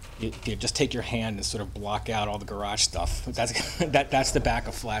 You just take your hand and sort of block out all the garage stuff. That's the back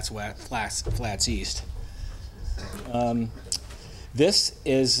of Flats East. This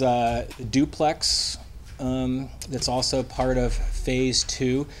is a duplex that's also part of Phase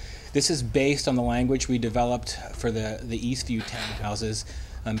 2. This is based on the language we developed for the Eastview townhouses,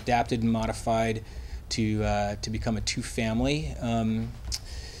 adapted and modified to become a 2-family.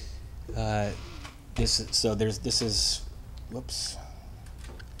 Whoops.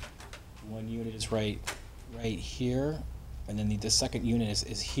 One unit is right here, and then the second unit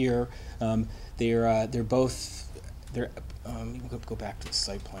is here. They're both. Go back to the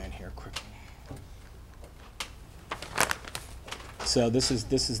site plan here quickly. So this is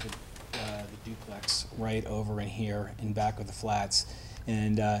the duplex right over in here in back of the flats,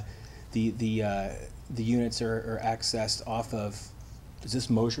 and the units are accessed off of. Is this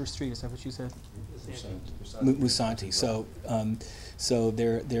Mosier Street? Is that what you said? Musanti. So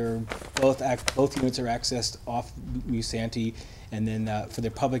they're both units are accessed off Musanti, and then for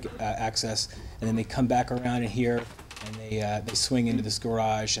their public access, and then they come back around in here, and they swing into this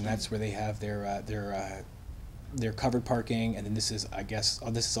garage, and that's where they have their covered parking, and then this is, I guess,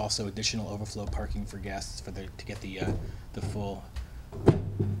 this is also additional overflow parking for guests to get the full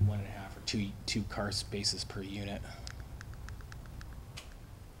 1.5 or 2 car spaces per unit.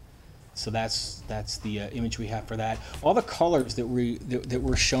 So that's the image we have for that. All the colors that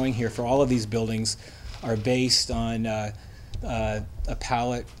we're showing here for all of these buildings are based on a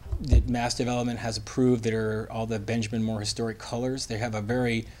palette that Mass Development has approved that are all the Benjamin Moore historic colors. They have a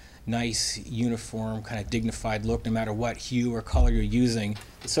very nice, uniform, kind of dignified look, no matter what hue or color you're using.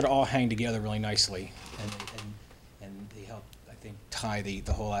 They sort of all hang together really nicely, and they help, I think, tie the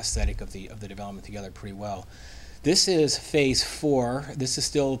whole aesthetic of the development together pretty well. This is Phase 4. This is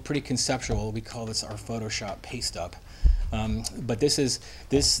still pretty conceptual. We call this our Photoshop paste up. But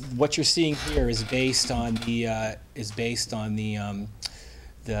what you're seeing here is based on the I don't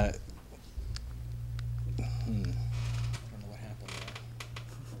know what happened there.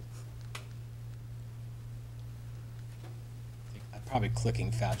 I'm probably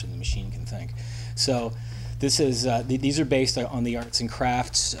clicking faster than the machine can think. So this is these are based on the arts and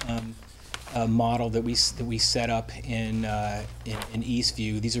crafts model that we set up in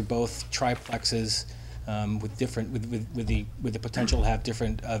Eastview. These are both triplexes with different, with the potential to have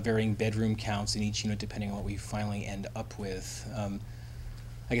different varying bedroom counts in each unit depending on what we finally end up with.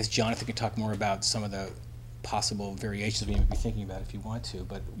 I guess Jonathan could talk more about some of the possible variations we may be thinking about if you want to,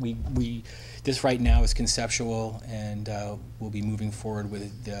 but this right now is conceptual, and we'll be moving forward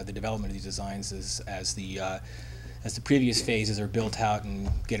with the development of these designs as the previous phases are built out and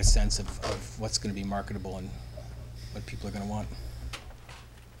get a sense of what's going to be marketable and what people are going to want.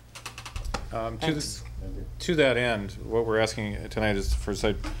 To that end, what we're asking tonight is for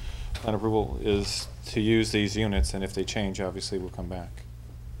site plan approval is to use these units, and if they change, obviously we'll come back.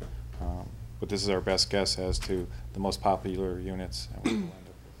 But this is our best guess as to the most popular units and what we'll end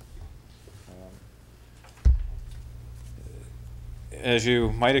up with. As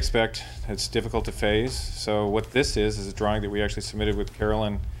you might expect, it's difficult to phase. So what this is a drawing that we actually submitted with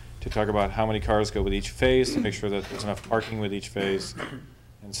Carolyn to talk about how many cars go with each phase, to make sure that there's enough parking with each phase,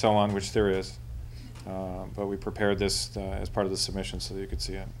 and so on, which there is. But we prepared this as part of the submission so that you could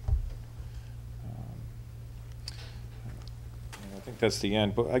see it. I think that's the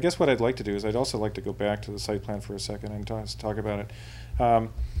end. But I guess what I'd like to do is I'd also like to go back to the site plan for a second and talk about it.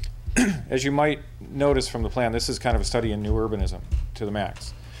 As you might notice from the plan, this is kind of a study in new urbanism to the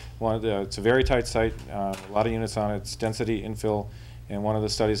max. It's a very tight site, a lot of units on it, it's density, infill, and one of the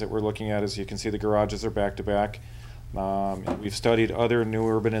studies that we're looking at is you can see the garages are back to back. We've studied other new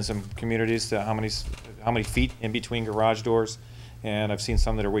urbanism communities, how many feet in between garage doors, and I've seen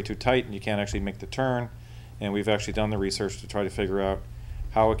some that are way too tight and you can't actually make the turn. And we've actually done the research to try to figure out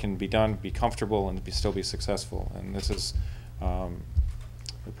how it can be done, be comfortable, and still be successful. And this is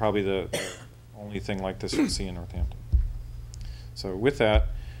probably the only thing like this you'll see in Northampton. So with that,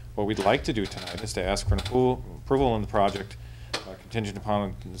 what we'd like to do tonight is to ask for an approval on the project contingent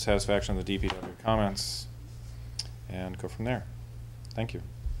upon the satisfaction of the DPW comments, and go from there. Thank you.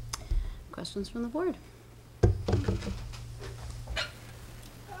 Questions from the board?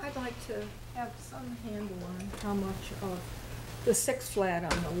 I'd like to have some handle on how much of the 6 flat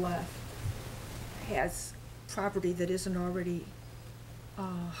on the left has property that isn't already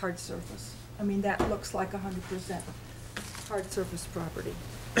hard surface. I mean, that looks like 100% hard surface property.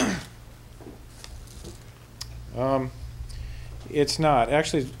 It's not.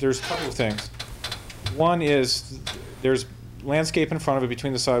 Actually, there's a couple of things. One is there's landscape in front of it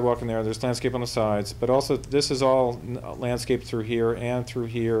between the sidewalk and there's landscape on the sides, but also this is all landscape through here and through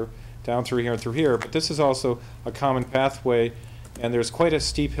here, down through here and through here, but this is also a common pathway, and there's quite a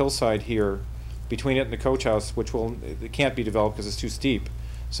steep hillside here between it and the coach house, which it can't be developed because it's too steep.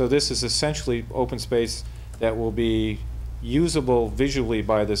 So this is essentially open space that will be usable visually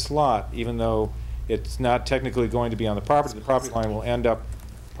by this lot, even though it's not technically going to be on the property. The property line will end up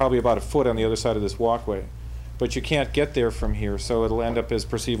probably about a foot on the other side of this walkway. But you can't get there from here, so it'll end up as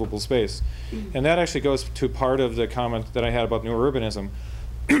perceivable space. And that actually goes to part of the comment that I had about new urbanism.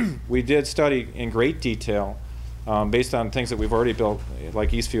 We did study in great detail, based on things that we've already built,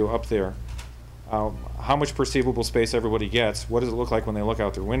 like Eastview up there, how much perceivable space everybody gets. What does it look like when they look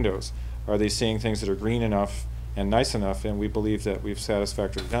out their windows? Are they seeing things that are green enough and nice enough? And we believe that we've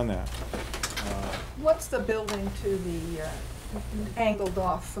satisfactorily done that. What's the building to the angled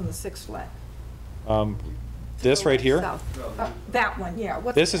off from the 6 flat? This right here? South. That one, yeah.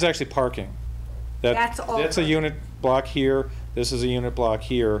 What's this is actually parking. That's all. That's a unit block here. This is a unit block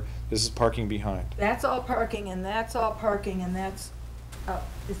here. This is parking behind. That's all parking, and that's all parking, and that's,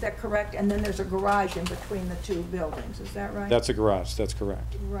 is that correct? And then there's a garage in between the two buildings, is that right? That's a garage, that's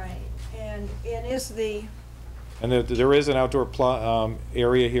correct. Right, and is the... And there is an outdoor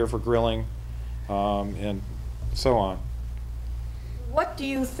area here for grilling, and so on. What do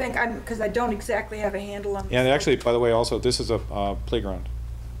you think, because I don't exactly have a handle on this. And actually, by the way, also, this is a playground.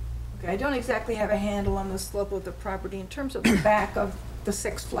 Okay, I don't exactly have a handle on the slope of the property in terms of the back of the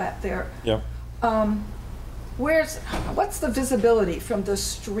 6 flat there. Yep. What's the visibility from the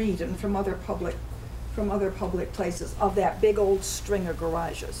street and from other public places of that big old string of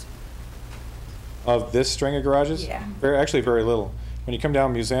garages? Of this string of garages? Yeah. Actually, very little. When you come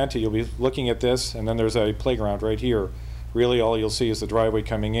down Musanti, you'll be looking at this, and then there's a playground right here. Really, all you'll see is the driveway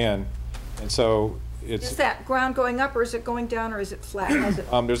coming in, and so it's... Is that ground going up, or is it going down, or is it flat?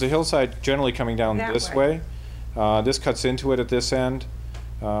 There's a hillside generally coming down this way. This cuts into it at this end,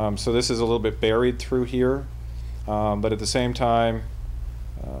 so this is a little bit buried through here, but at the same time,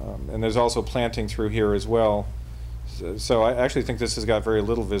 and there's also planting through here as well. So I actually think this has got very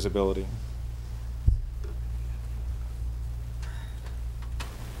little visibility.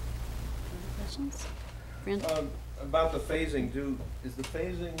 Questions? Randy? About the phasing, does the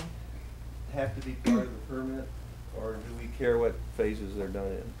phasing have to be part of the permit? Or do we care what phases they're done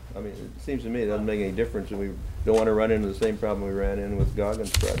in? I mean, it seems to me it doesn't make any difference, and we don't want to run into the same problem we ran in with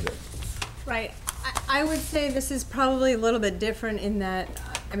Goggins project. Right. I would say this is probably a little bit different in that,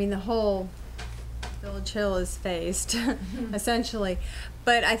 I mean, the whole Village Hill is phased, essentially.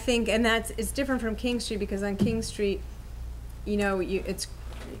 But I think, and it's different from King Street, because on King Street, you know, the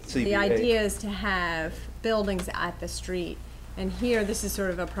CBA. idea is to have buildings at the street. And here, this is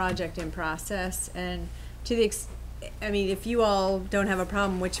sort of a project in process, and to the I mean, if you all don't have a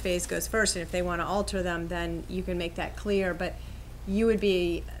problem which phase goes first, and if they want to alter them, then you can make that clear, but you would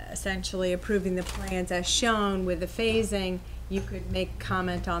be essentially approving the plans as shown with the phasing. You could make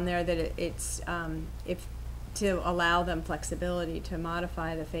comment on there that it's, if, to allow them flexibility to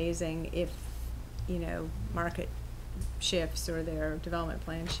modify the phasing if, you know, market shifts or their development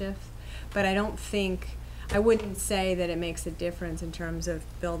plan shifts. But I wouldn't say that it makes a difference in terms of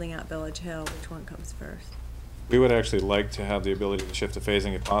building out Village Hill, which one comes first. We would actually like to have the ability to shift the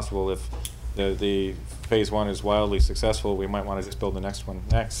phasing if possible. If the phase one is wildly successful, we might want to just build the next one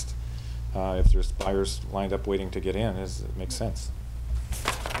next. If there's buyers lined up waiting to get in, it makes sense.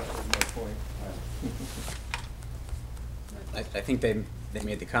 That was my point. I think they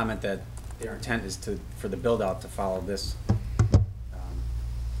made the comment that their intent is for the build-out to follow this,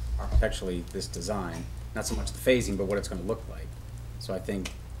 architecturally, this design. Not so much the phasing, but what it's going to look like. So I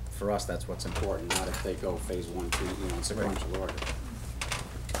think for us, that's what's important, not if they go phase 1, 2, you know, in sequential order.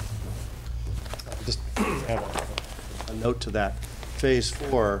 Just have a note to that. Phase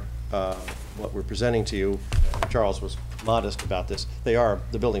 4, what we're presenting to you, Charles was modest about this. The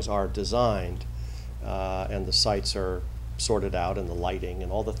buildings are designed, and the sites are sorted out, and the lighting,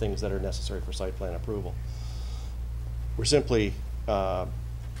 and all the things that are necessary for site plan approval. We're simply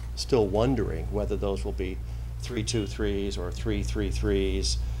still wondering whether those will be 3-2-3s or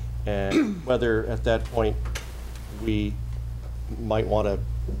 3-3-3s, and whether at that point we might want to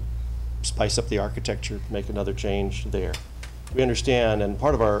spice up the architecture, make another change there. We understand, and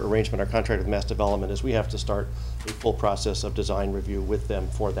part of our arrangement, our contract with Mass Development, is we have to start a full process of design review with them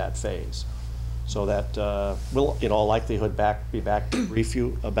for that phase. So that we'll, in all likelihood, be back to brief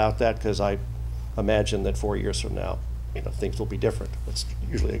you about that, because I imagine that 4 years from now, you know, things will be different. It's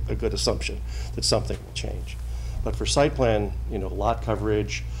usually a good assumption that something will change. But for site plan, you know, lot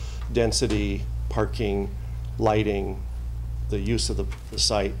coverage, density, parking, lighting, the use of the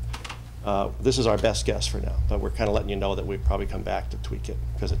site, this is our best guess for now. But we're kind of letting you know that we'd probably come back to tweak it,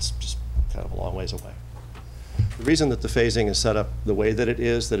 because it's just kind of a long ways away. The reason that the phasing is set up the way that it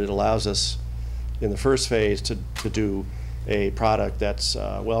is, that it allows us in the first phase to do a product that's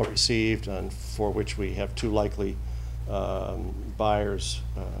well received and for which we have 2 likely buyers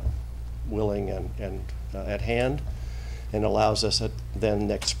willing and at hand, and allows us then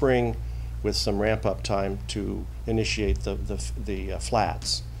next spring with some ramp up time to initiate the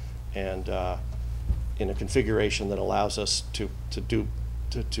flats, and in a configuration that allows us to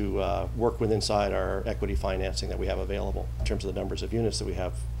work with inside our equity financing that we have available in terms of the numbers of units that we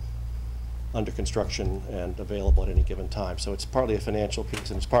have under construction and available at any given time. So it's partly a financial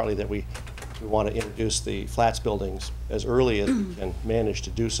piece, and it's partly that we want to introduce the flats buildings as early as we can manage to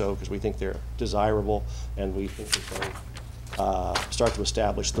do so, because we think they're desirable, and we think they can start to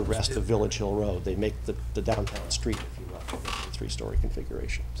establish the rest of Village Hill Road. They make the downtown street, if you will, in 3-story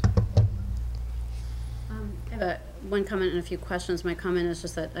configurations. I have one comment and a few questions. My comment is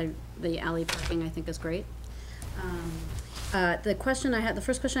just that the alley parking I think is great. The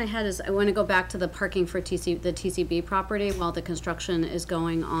first question I had is, I want to go back to the parking for the TCB property while the construction is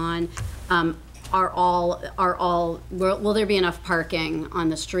going on. Will there be enough parking on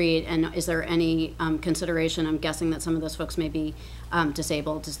the street, and is there any consideration? I'm guessing that some of those folks may be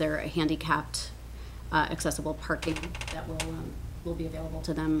disabled. Is there a handicapped accessible parking that will be available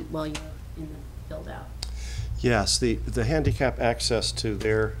to them while you're in the build out? Yes, the handicap access to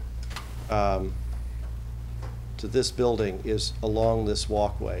their to this building is along this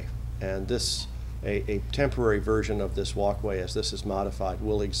walkway, and a temporary version of this walkway, as this is modified,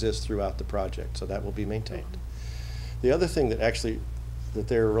 will exist throughout the project, so that will be maintained. The other thing that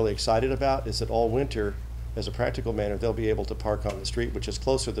they're really excited about is that all winter, as a practical matter, they'll be able to park on the street, which is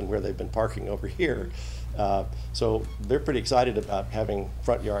closer than where they've been parking over here. So they're pretty excited about having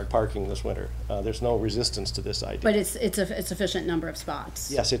front yard parking this winter. There's no resistance to this idea. But it's a sufficient number of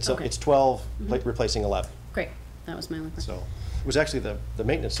spots. Yes, it's 12, Mm-hmm. replacing 11. Great. That was my only question. So it was actually the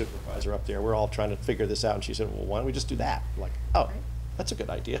maintenance supervisor up there. We're all trying to figure this out, and she said, well, why don't we just do that? I'm like, oh, that's a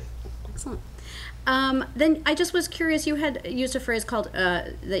good idea. Excellent. Then I just was curious, you had used a phrase called,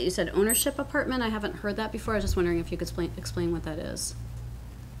 that you said ownership apartment. I haven't heard that before. I was just wondering if you could explain what that is.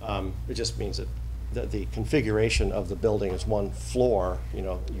 It just means that the configuration of the building is one floor, you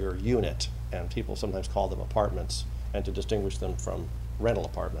know, your unit, and people sometimes call them apartments, and to distinguish them from rental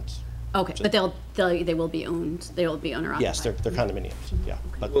apartments. Okay, but they will be owned, they will be owner occupied? Yes, they're condominiums, yeah.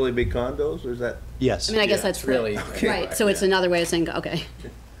 But Will they be condos, or is that? yes. I mean, I guess that's really- right, so it's another way of saying, okay.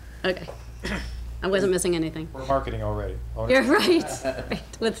 Okay. I wasn't missing anything. We're marketing already. You're right, right,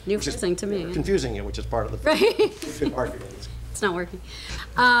 with new phrasing to me. Confusing it, which is part of the. Right. Good marketing. It's not working.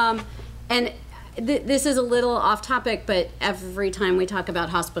 And this is a little off topic, but every time we talk about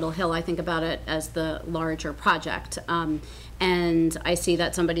Hospital Hill, I think about it as the larger project. And I see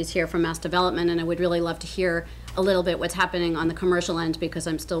that somebody's here from Mass Development, and I would really love to hear a little bit what's happening on the commercial end, because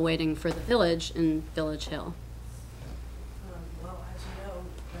I'm still waiting for the Village in Village Hill. Well, as you know,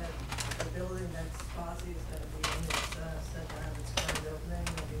 the building that's Fozzie is gonna be in, it's set to have its grand opening,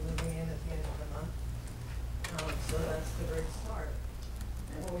 we'll be moving in at the end of the month. So that's the great start.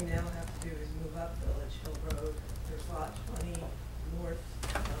 And what we now have to do is move up Village Hill Road. There's lot 20 north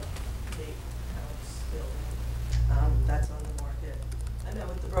of Gate House building. That's on the market. I know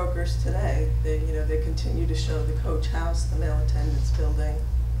with the brokers today, they continue to show the Coach House, the male attendants building,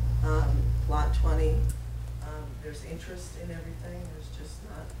 lot 20. There's interest in everything, there's just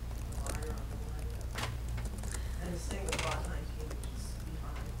not a buyer on the line yet. And the same with lot 19, which is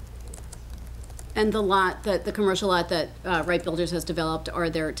behind. And the lot, the commercial lot that Wright Builders has developed, are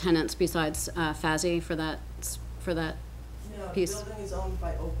there tenants besides Fazzy for that piece? The building is owned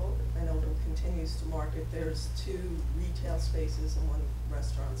by Opal, and Opal continues to market. There's 2 retail spaces and 1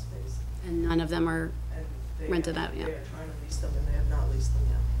 restaurant space. And none of them are And they rented out yet? They are trying to lease them, and they have not leased them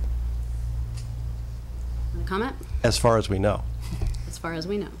yet. Want to comment? As far as we know. As far as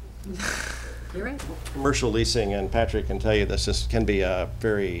we know. You're right. Commercial leasing, and Patrick can tell you this, can be a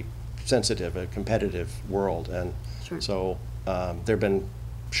very sensitive, a competitive world. And Sure. so there have been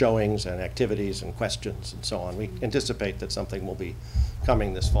showings and activities and questions and so on. We anticipate that something will be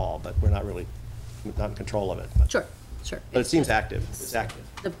coming this fall, but we're not in control of it. But, Sure, sure. but it seems active. It's active.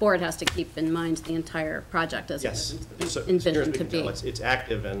 The board has to keep in mind the entire project as Yes. it is So, envisioned to be. It's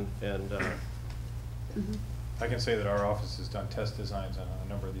active and I can say that our office has done test designs on a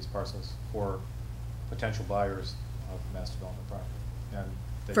number of these parcels for potential buyers of mass development property. And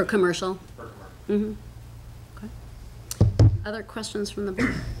they For did- commercial? For commercial. Okay. Other questions from the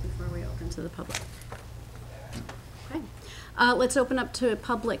board before we open to the public? Okay. Let's open up to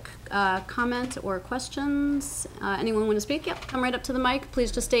public comment or questions. Anyone want to speak? Yep, come right up to the mic.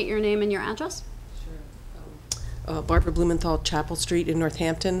 Please just state your name and your address. Barbara Blumenthal, Chapel Street in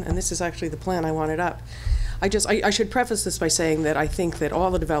Northampton, and this is actually the plan I wanted up. I should preface this by saying that I think that all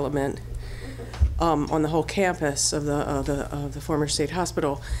the development on the whole campus of the former state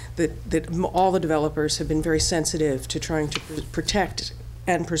hospital, that all the developers have been very sensitive to trying to protect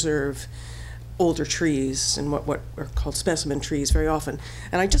and preserve older trees and what are called specimen trees very often.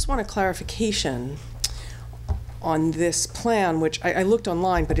 And I just want a clarification on this plan, which I looked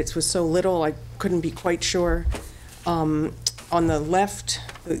online, but it was so little I couldn't be quite sure. On the left,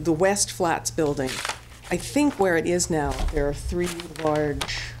 the West Flats building, I think where it is now, there are 3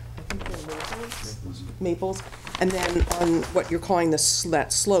 large, I think they're maples. And then on what you're calling that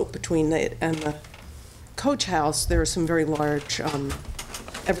slope between it and the Coach House, there are some very large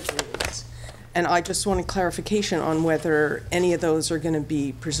evergreens. And I just wanted clarification on whether any of those are going to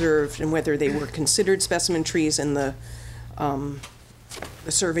be preserved and whether they were considered specimen trees in the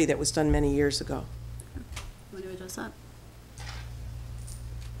survey that was done many years ago. Want to address that?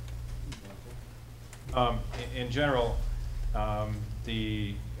 In general,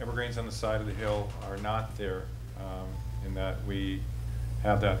 the evergreens on the side of the hill are not there, in that we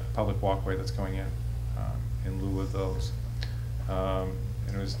have that public walkway that's going in lieu of those. And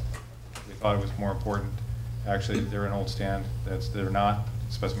we thought it was more important. Actually, they're an old stand. They're not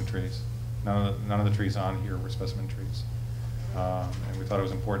specimen trees. None of the trees on here were specimen trees. And we thought it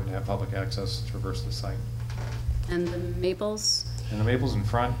was important to have public access to traverse the site. And the maples? And the maples in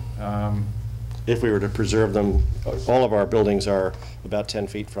front, if we were to preserve them, all of our buildings are about 10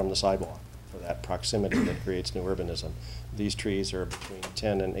 feet from the sidewalk for that proximity that creates new urbanism. These trees are between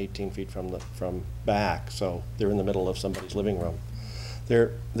 10 and 18 feet from back, so they're in the middle of somebody's living room.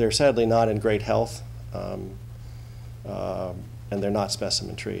 They're sadly not in great health, and they're not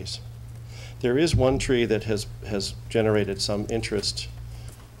specimen trees. There is one tree that has generated some interest,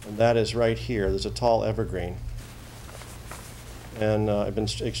 and that is right here. There's a tall evergreen. And I've been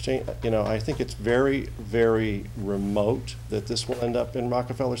I think it's very, very remote that this will end up in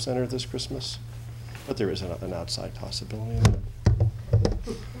Rockefeller Center this Christmas, but there is an outside possibility.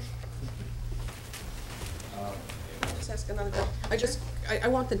 ask another question? I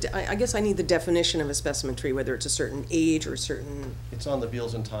want I guess I need the definition of a specimen tree, whether it's a certain age or a certain. It's on the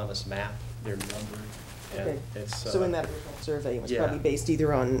Beals and Thomas map. They're numbered. And Okay. it's, So in that original survey, it was yeah. probably based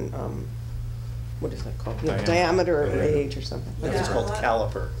either on, what is that called? Diameter. Diameter or age or something. I think it's Yeah. called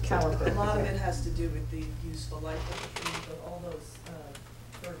caliper. A lot of it has to do with the useful life of the tree, but all those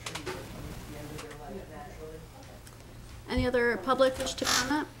fir trees are coming to the end of their life naturally. Any other public wish to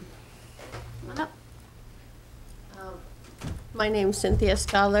comment? Come on up. My name's Cynthia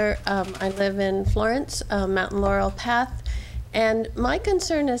Scholar. I live in Florence, Mountain Laurel Path. And my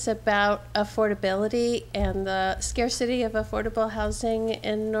concern is about affordability and the scarcity of affordable housing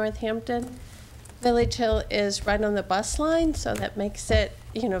in Northampton. Village Hill is right on the bus line, so that makes it,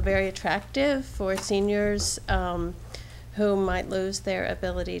 very attractive for seniors who might lose their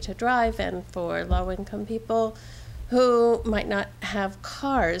ability to drive, and for low-income people who might not have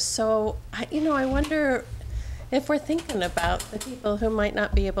cars. So, I wonder if we're thinking about the people who might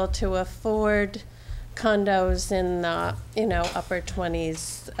not be able to afford condos in the, upper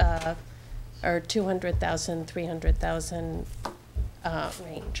 20s or 200,000, 300,000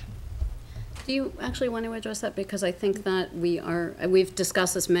 range. Do you actually want to address that? Because I think that we've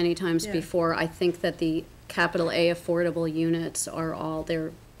discussed this many times before. I think that the capital A affordable units are all,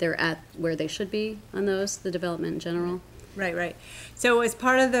 they're at where they should be on those, the development in general. Right. So as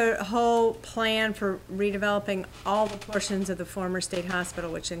part of the whole plan for redeveloping all the portions of the former state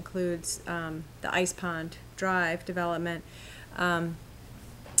hospital, which includes the Ice Pond Drive development,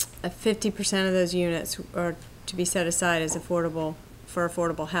 50% of those units are to be set aside as affordable, for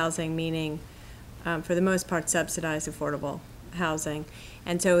affordable housing, meaning for the most part subsidized affordable housing.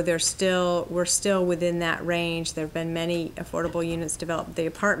 And so we're still within that range. There have been many affordable units developed. The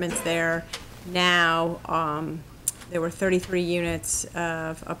apartments there now, there were 33 units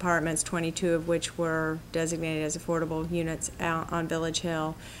of apartments, 22 of which were designated as affordable units out on Village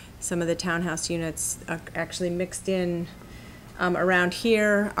Hill. Some of the townhouse units are actually mixed in around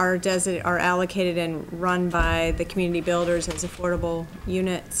here, are allocated and run by the community builders as affordable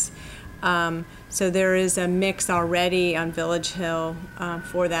units. So there is a mix already on Village Hill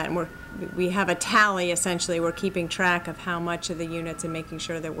for that, and we have a tally, essentially. We're keeping track of how much of the units and making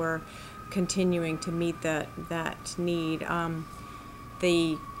sure that we're continuing to meet that need.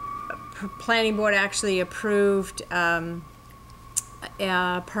 The planning board actually approved a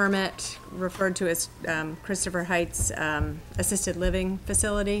permit referred to as Christopher Heights Assisted Living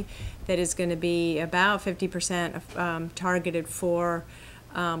Facility that is going to be about 50% targeted for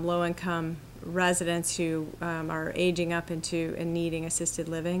low-income residents who are aging up and needing assisted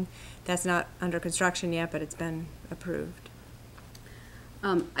living. That's not under construction yet, but it's been approved.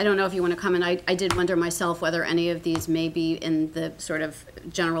 I don't know if you want to comment. I did wonder myself whether any of these may be in the sort of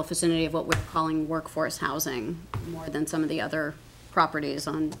general vicinity of what we're calling workforce housing more than some of the other properties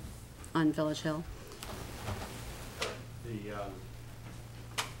on Village Hill.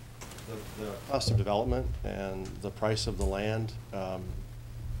 The cost of development and the price of the land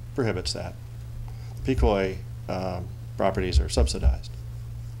prohibits that. Pecoy properties are subsidized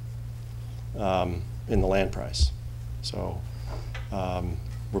in the land price. So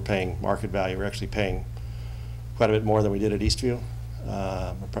we're paying market value. We're actually paying quite a bit more than we did at Eastview.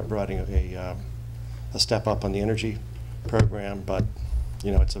 We're providing a step up on the energy program, but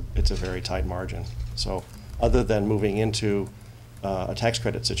it's a very tight margin. So other than moving into a tax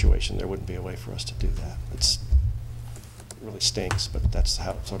credit situation, there wouldn't be a way for us to do that. It really stinks, but that's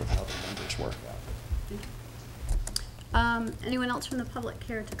sort of how the numbers work out. Anyone else from the public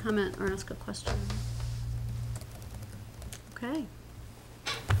care to comment or ask a question? Okay.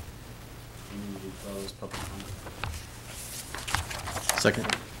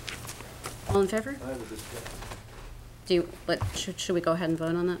 Second. All in favor? Should we go ahead and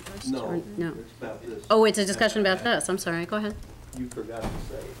vote on that first? No, or no? it's about this. Oh, it's a discussion about this. I'm sorry. Go ahead. You forgot to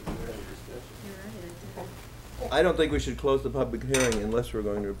say, we had a discussion. I don't think we should close the public hearing unless we're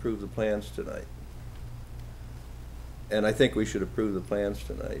going to approve the plans tonight. And I think we should approve the plans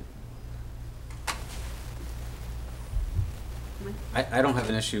tonight. I don't have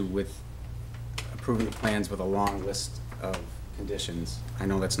an issue with approving the plans with a long list of conditions. I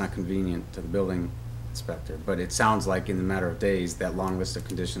know that's not convenient to the building inspector, but it sounds like in a matter of days, that long list of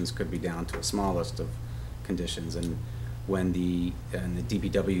conditions could be down to a small list of conditions, and when the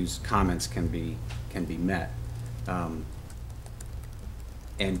DPW's comments can be met, and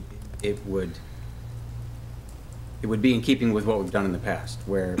it would be in keeping with what we've done in the past,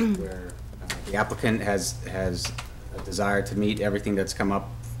 where the applicant has a desire to meet everything that's come up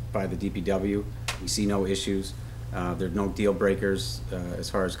by the DPW. We see no issues. There are no deal breakers as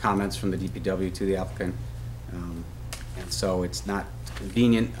far as comments from the DPW to the applicant. so it's not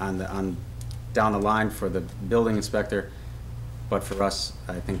convenient down the line for the building inspector, but for us,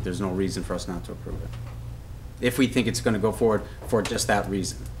 I think there's no reason for us not to approve it. If we think it's going to go forward for just that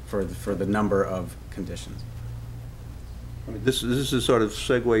reason, for the number of conditions. I mean, this is sort of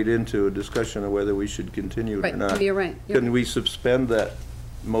segued into a discussion of whether we should continue it or Right, not. you're right. Can we suspend that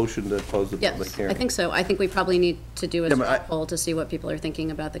motion to close the public Yes, hearing? I think so. I think we probably need to do a Yeah, but straw poll to see what people are thinking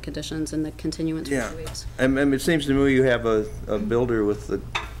about the conditions and the continuance for 2 weeks. And it seems to me you have a builder with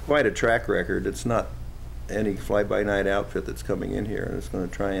quite a track record. It's not any fly-by-night outfit that's coming in here and it's going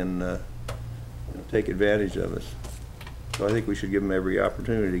to try and take advantage of us. So I think we should give them every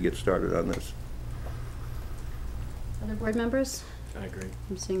opportunity to get started on this. Other board members? I agree.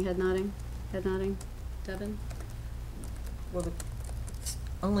 I'm seeing head nodding. Head nodding. Devin? Well, the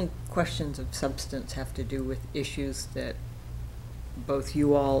only questions of substance have to do with issues that both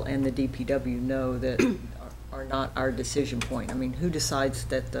you all and the DPW know that are not our decision point. I mean, who decides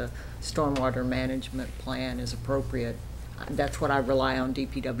that the stormwater management plan is appropriate? That's what I rely on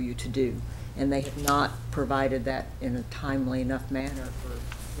DPW to do. And they have not provided that in a timely enough manner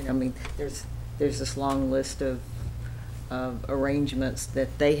for, I mean, there's this long list of arrangements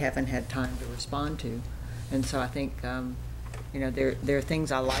that they haven't had time to respond to. And so I think, there are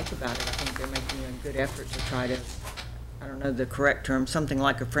things I like about it. I think they're making a good effort to try to, I don't know the correct term, something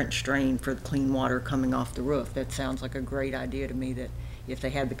like a French drain for the clean water coming off the roof. That sounds like a great idea to me, that if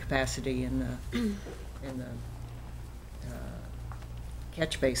they had the capacity in the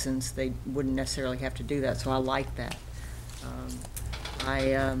catch basins, they wouldn't necessarily have to do that, so I like that.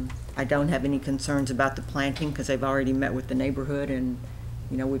 I don't have any concerns about the planting because they've already met with the neighborhood and,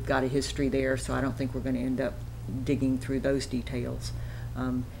 we've got a history there, so I don't think we're going to end up digging through those details.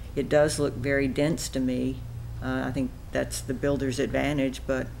 It does look very dense to me. I think that's the builder's advantage,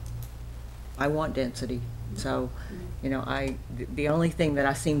 but I want density. So, the only thing that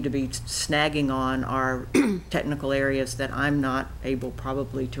I seem to be snagging on are technical areas that I'm not able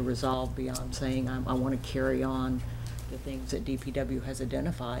probably to resolve beyond saying I want to carry on the things that DPW has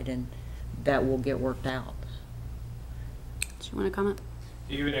identified, and that will get worked out. Do you want to comment?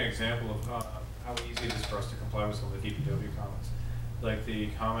 To give you an example of how easy it is for us to comply with some of the DPW comments, like the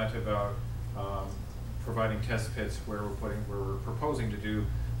comment about providing test pits where we're proposing to do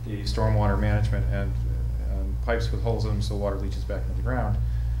the stormwater management and pipes with holes in them so water leaches back into the ground.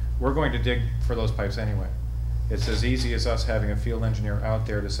 We're going to dig for those pipes anyway. It's as easy as us having a field engineer out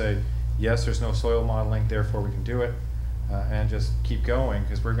there to say, yes, there's no soil modeling, therefore we can do it, and just keep going,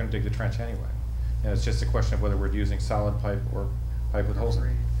 because we're going to dig the trench anyway. And it's just a question of whether we're using solid pipe or pipe with holes in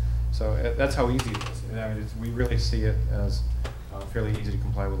it. So that's how easy it is. I mean, we really see it as fairly easy to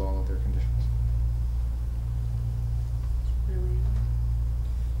comply with all of their conditions.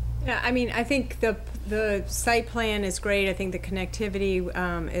 Yeah, I mean, I think the site plan is great. I think the connectivity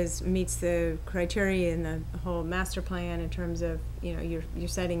meets the criteria in the whole master plan in terms of, you're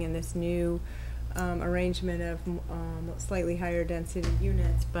setting in this new arrangement of slightly higher density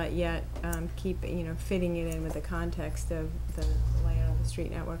units, but yet keep, fitting it in with the context of the layout of the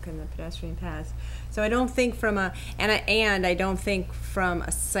street network and the pedestrian paths. So I don't think from I don't think from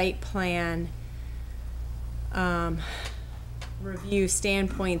a site plan review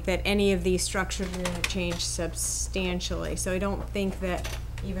standpoint that any of these structures are going to change substantially. So I don't think that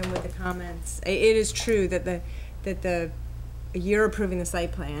even with the comments, it is true that you're approving the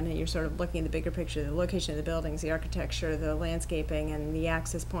site plan and you're sort of looking at the bigger picture, the location of the buildings, the architecture, the landscaping, and the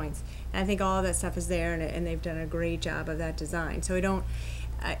access points. And I think all of that stuff is there, and they've done a great job of that design. So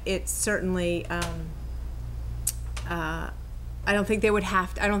it's certainly, I don't think they would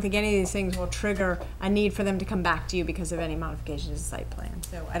have to, I don't think any of these things will trigger a need for them to come back to you because of any modifications to the site plan.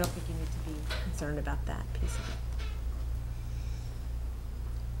 So I don't think you need to be concerned about that piece of it.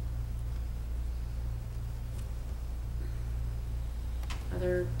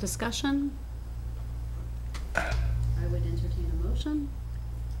 Other discussion? I would entertain a motion.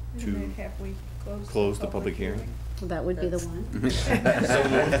 Wait a minute, have we Close the public hearing? Well, that would be the one. I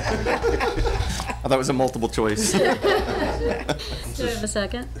thought it was a multiple choice. Do I have a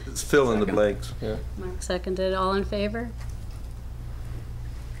second? It's fill in the blanks, yeah. Mark seconded. All in favor?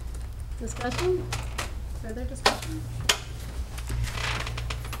 Discussion? Further discussion?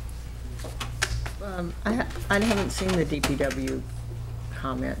 I haven't seen the DPW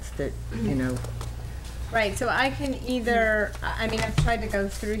comments that, Right, so I can either, I've tried to go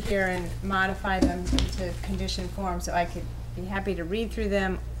through here and modify them into condition form, so I could be happy to read through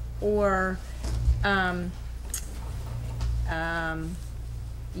them, or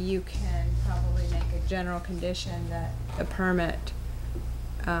you can probably make a general condition that the permit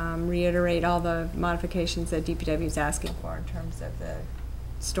reiterate all the modifications that DPW is asking for in terms of the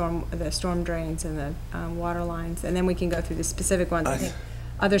storm drains and the water lines, and then we can go through the specific ones. I think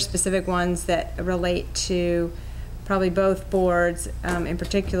other specific ones that relate to probably both boards in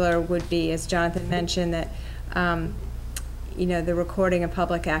particular would be, as Jonathan mentioned, that you know, the recording of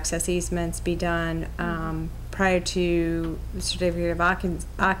public access easements be done prior to the certificate of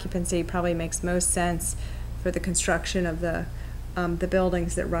occupancy. Probably makes most sense for the construction of the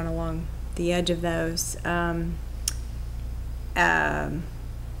buildings that run along the edge of those, and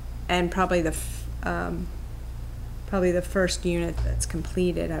probably the first unit that's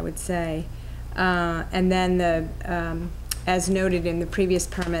completed, I would say, and then the as noted in the previous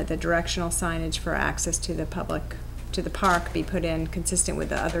permit, the directional signage for access to the public, to the park, be put in consistent with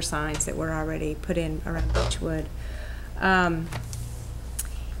the other signs that were already put in around Beechwood. And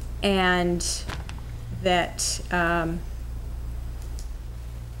that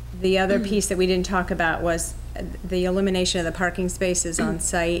the other piece that we didn't talk about was the elimination of the parking spaces on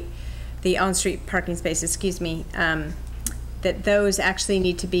site, the on-street parking spaces, excuse me, that those actually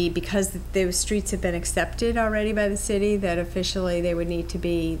need to be, because those streets have been accepted already by the city, that officially they would need to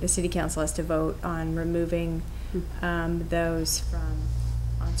be, the city council has to vote on removing those from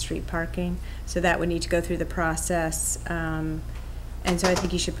on-street parking. So that would need to go through the process. And so I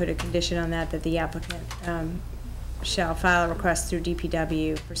think you should put a condition on that, that the applicant shall file a request through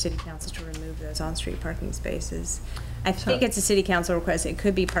DPW for city council to remove those on-street parking spaces. I think it's a city council request. It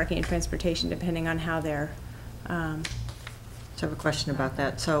could be parking and transportation, depending on how they're. So I have a question about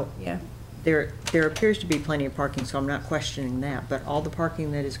that. So yeah, there appears to be plenty of parking, so I'm not questioning that. But all the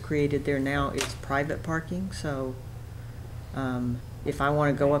parking that is created there now is private parking. So if I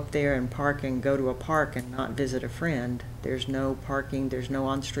want to go up there and park and go to a park and not visit a friend, there's no parking. There's no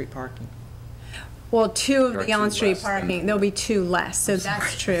on-street parking. Well, two of the on-street parking, there'll be two less, so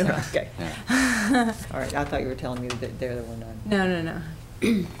that's true. Okay. All right, I thought you were telling me that there were none.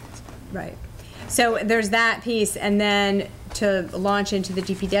 No. Right. So there's that piece, and then to launch into the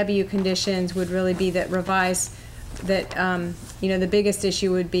DPW conditions would really be that revise, that, you know, the biggest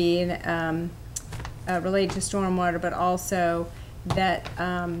issue would be related to stormwater, but also that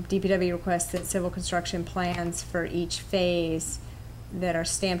DPW requests that civil construction plans for each phase that are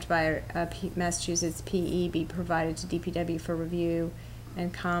stamped by Massachusetts PE be provided to DPW for review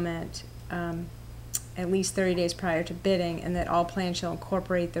and comment at least 30 days prior to bidding, and that all plans shall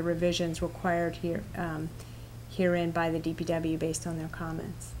incorporate the revisions required herein by the DPW based on their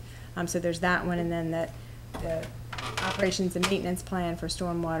comments. So there's that one, and then that the operations and maintenance plan for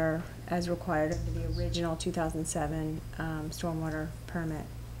stormwater as required under the original 2007 stormwater permit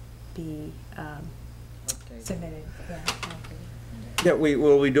be submitted. Yeah,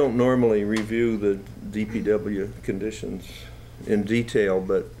 we don't normally review the DPW conditions in detail,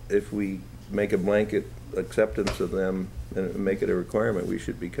 but if we make a blanket acceptance of them and make it a requirement, we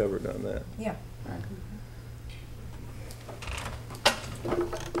should be covered on that. Yeah.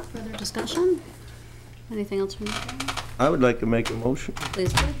 Further discussion? Anything else from you? I would like to make a motion.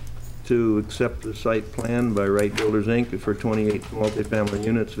 Please do. To accept the site plan by Wright Builders, Inc. for 28 multifamily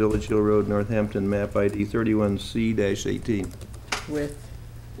units, Village Hill Road, Northampton, map ID 31C-18.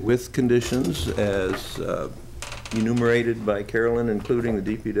 With conditions as enumerated by Carolyn, including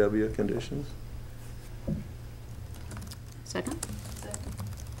the DPW conditions. Second?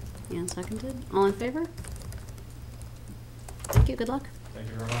 And seconded. All in favor? Thank you. Good luck. Thank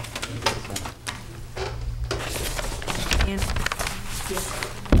you very much. And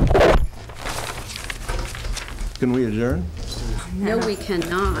Can we adjourn? No, we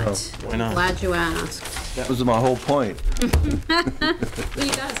cannot. Oh, why not? Glad you asked. That was my whole point. Well, you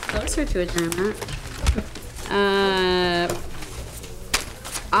got us closer to adjournment.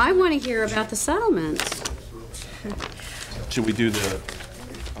 I want to hear about the settlement. Should we do the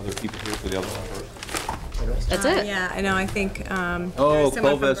other people here for the other one first? That's it. yeah, I know. I think. Oh, there's someone from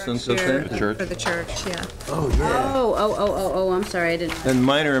Clovis and Berkshire Southampton. Church. for the church. Yeah. Oh, yeah. Oh, I'm sorry. I didn't. And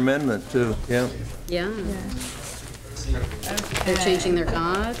minor amendment, too, yeah. Yeah. They're changing their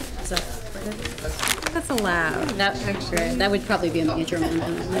god? Is that part of it? That's allowed. That would probably be a major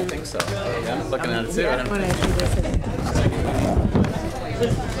amendment. I think so. Yeah, I'm looking at it too. I don't When I see this,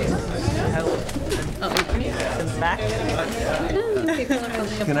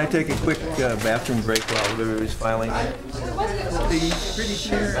 Can I take a quick bathroom break while everybody's filing?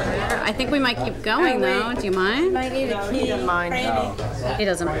 I think we might keep going though. Do you mind? I need a key. Mine. He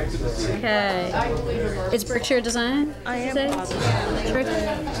doesn't. Okay. Is Berkshire Design? I am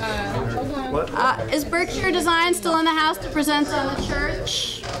Is Berkshire Design still in the house to present on the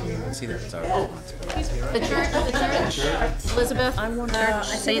church? can see that. Sorry. The church, Elizabeth, church,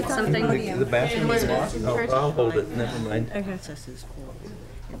 Saint something. The bathroom is Elizabeth, locked? church. I'll hold it, never mind. Process is horrible.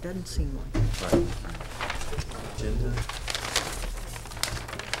 It doesn't seem like it. Agenda.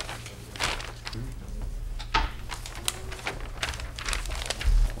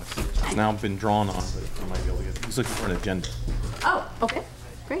 It's now been drawn on, but I might be able to get, he's looking for an agenda. Oh, okay,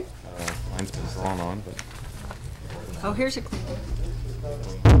 great. Mine's been drawn on, but. Oh, here's a. Oh,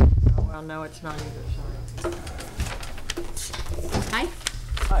 well, no, it's not either, sorry. Hi.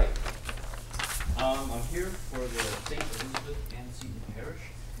 Hi. I'm here for the St. Elizabeth and Seton Parish.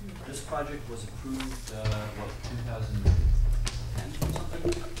 This project was approved, 2010 or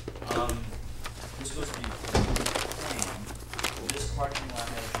something? This was the plan. This parking lot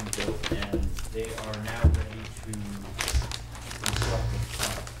has been built and they are now ready to construct the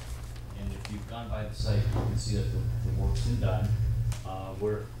front. And if you've gone by the site, you can see that the work's been done.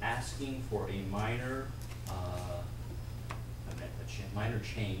 We're asking for a minor, minor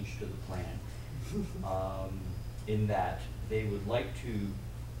change to the plan, in that they would like to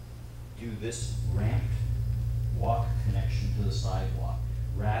do this ramped walk connection to the sidewalk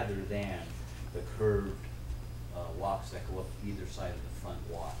rather than the curved walks that go up either side of the front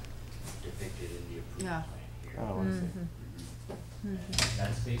walk depicted in the approved plan here. Oh, I see. And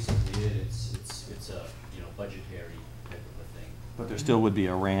that's basically it. It's a budgetary type of a thing. But there still would be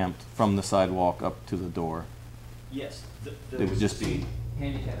a ramp from the sidewalk up to the door. Yes, It would just be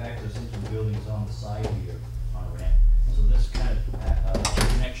handicap access into the buildings on the side here on a ramp. So this kind of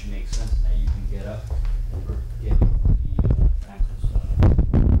connection makes sense now. You can get up and get the access from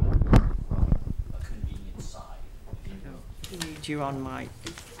a convenient side. We need you on mic.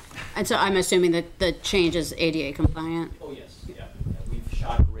 And so I'm assuming that the change is ADA compliant? Oh, yes, yeah. We've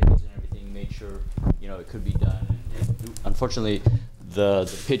shot grades and everything, made sure, it could be done. And unfortunately, the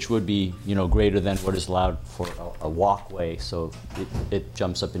pitch would be, greater than what is allowed for a walkway, so it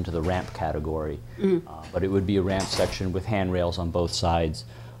jumps up into the ramp category. But it would be a ramp section with handrails on both sides.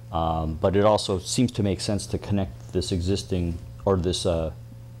 But it also seems to make sense to connect this existing, or this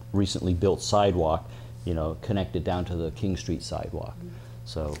recently built sidewalk, connect it down to the King Street sidewalk.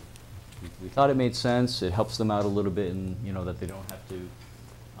 So we thought it made sense. It helps them out a little bit, and that they don't have to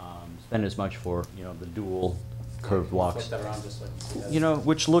spend as much for the dual curved walks. Flip that around just like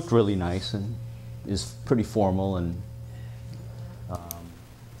Which looked really nice and is pretty formal and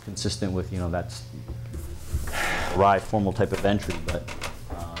consistent with that's a formal type of entry, but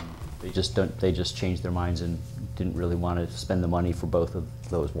they just changed their minds and didn't really want to spend the money for both of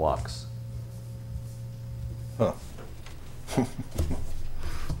those walks. Huh.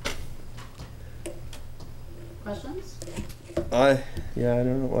 Questions? I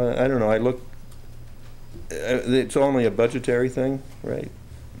don't know. I look, it's only a budgetary thing, right?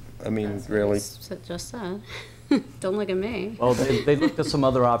 I mean, That's what really. it just said. Don't look at me. Well, they looked at some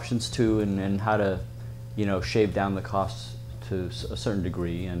other options too, and how to, shave down the costs to a certain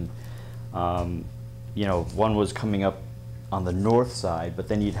degree. And, one was coming up on the north side, but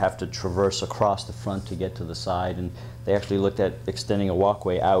then you'd have to traverse across the front to get to the side. And they actually looked at extending a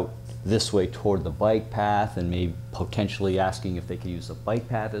walkway out this way toward the bike path, and maybe potentially asking if they could use the bike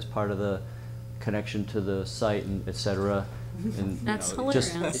path as part of the connection to the site, and et cetera. And, That's it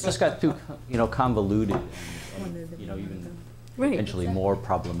hilarious. just got too, convoluted and even Right. potentially more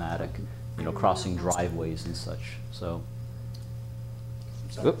problematic, crossing driveways and such, so.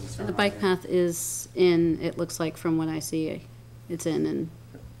 And the bike path is in, it looks like from what I see, it's in and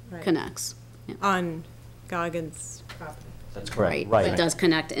Right. connects. Yeah. On Goggins property. That's correct, Right, right. it does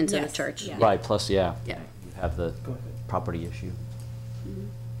connect into the Yes, church. yeah. Right, plus, yeah, Yeah. you have the property issue.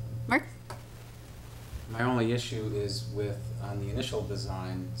 Mark? My only issue is with, on the initial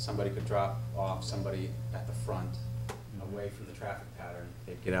design, somebody could drop off somebody at the front, away from the traffic pattern.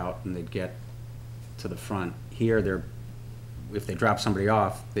 They'd get out and they'd get to the front. Here, if they drop somebody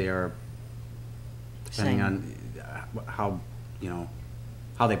off, they're, depending on how,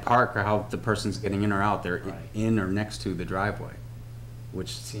 how they park or how the person's getting in or out, they're Right. in or next to the driveway,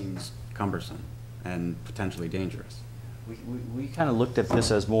 which seems cumbersome and potentially dangerous. We kind of looked at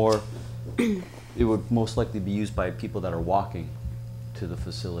this as more, it would most likely be used by people that are walking to the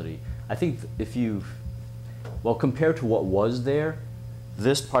facility. I think compared to what was there,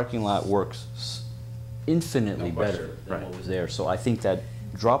 this parking lot works infinitely No question. better than Right. what was there. So I think that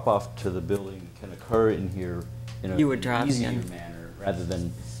drop-off to the building can occur in here in You would an drive easier in. manner, rather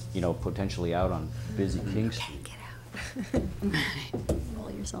than, potentially out on busy King Street.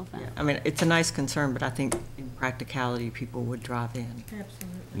 Pull yourself out. I mean, it's a nice concern, but I think in practicality, people would drive in.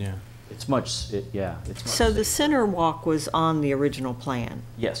 Absolutely. Yeah. It's much, yeah, it's much So the safer. center walk was on the original plan,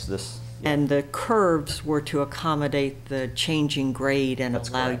 Yes, this, and the curves were to accommodate the changing grade and that's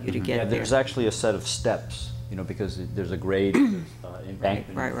allow correct. you to Mhm. get Yeah, there. there's actually a set of steps, because there's a grade, there's, embankment Right,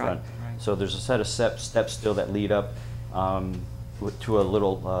 in right, front. right. So there's a set of steps still that lead up to a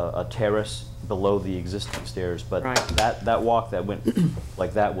little a terrace below the existing stairs. But Right. that walk that went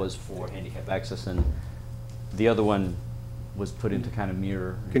like that was for handicap access, and the other one was put into kind of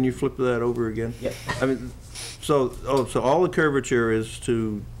mirror. Can you flip that over again? Yep. I mean, so all the curvature is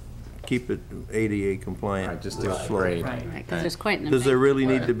to keep it ADA compliant? Right, just with do the it slope. grade. Right, because there's quite an Does there really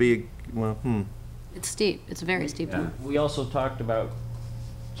need embankment. to be, well, It's steep, it's very steep. Yeah. We also talked about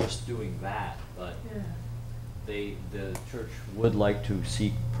just doing that, but the church would like to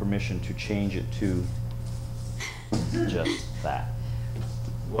seek permission to change it to just that.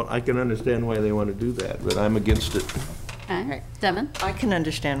 well, I can understand why they want to do that, but I'm against it. Okay, Devin? I can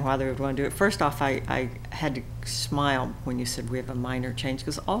understand why they would want to do it. First off, I had to smile when you said we have a minor change,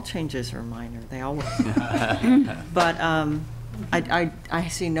 because all changes are minor, they always are. But I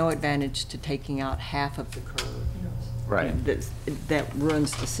see no advantage to taking out half of the curve. Right. That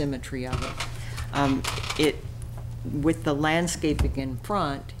ruins the symmetry of it. With the landscaping in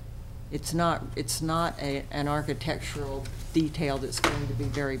front, it's not an architectural detail that's going to be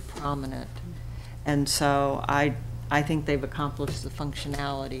very prominent. And so I think they've accomplished the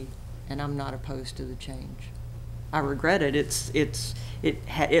functionality, and I'm not opposed to the change. I regret it.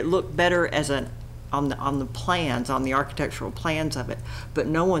 It looked better as on the plans, on the architectural plans of it, but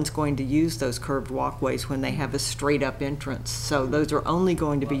no one's going to use those curved walkways when they have a straight up entrance. So those are only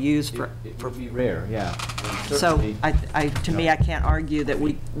going to be used for. It would be rare, yeah. And So certainly, to me, I can't argue that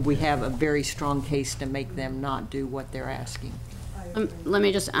we have a very strong case to make them not do what they're asking. Let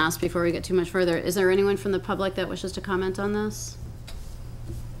me just ask before we get too much further, is there anyone from the public that wishes to comment on this?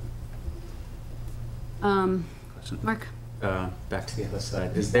 Mark? Back to the other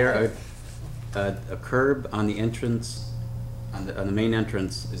side. Is there a curb on the entrance, on the main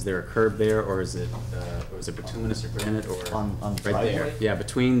entrance? Is there a curb there, or is it bituminous or granite, or On the right there? driveway? Yeah,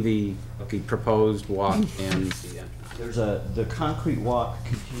 between the proposed walk and the entrance. there's the concrete walk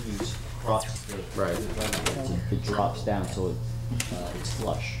continues across the. Right. It drops down, so it's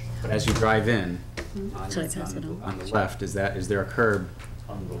flush. But as you drive in, Sorry, pass it on. on the left, is there a curb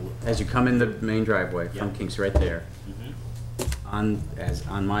On the as you come in the main driveway from King's right there? On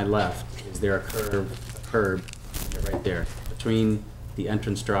my left, is there a curb right there between the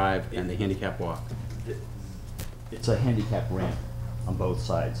entrance drive and the handicap walk? It's a handicap ramp on both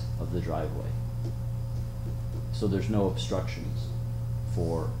sides of the driveway. So there's no obstructions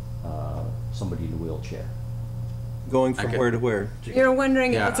for somebody in a wheelchair. Going from where to where? You're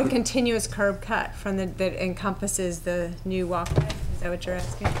wondering Yeah. if it's a continuous curb cut from that encompasses the new walkway? Is that what you're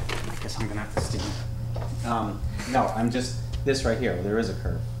asking? I guess I'm gonna have to steam. No, I'm just, this right here, there is a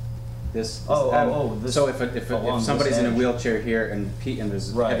curb. This. This So if along somebody's this in a edge. wheelchair here and there's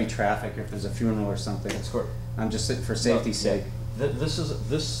Right. heavy traffic, if there's a funeral or something, That's correct. I'm just, for safety's sake.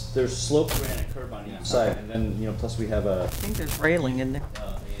 There's sloped granite curb on each side, and then, plus we have I think there's railing in there.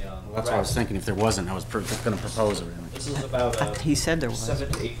 That's what I was thinking, if there wasn't, I was just gonna propose it. This is about He said there was.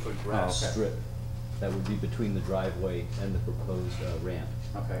 7 to 8 foot grass Oh, okay. strip that would be between the driveway and the proposed ramp.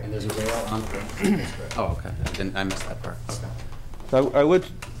 Okay, and there's a rail on the ramp? Oh, okay, I missed that part, okay.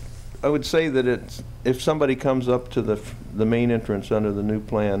 I would say that if somebody comes up to the main entrance under the new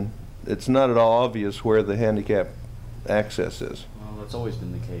plan, it's not at all obvious where the handicap access is. Well, that's always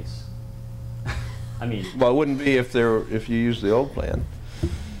been the case. I mean, Well, it wouldn't be if you use the old plan.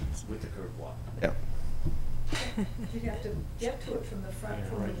 with the curb walk. Yeah. You'd have to get to it from the front,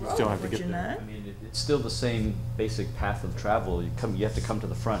 from the right. You road, still have to would get you there. not? I mean, it's still the same basic path of travel. You have to come to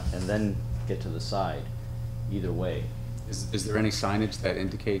the front and then get to the side, either way. Is there any signage that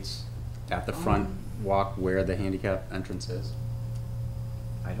indicates at the front walk where the handicap entrance is?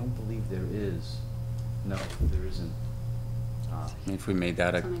 I don't believe there is. No, there isn't. I mean, if we made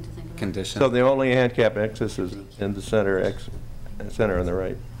that a Something to think about. condition. So the only handicap access is in the center on the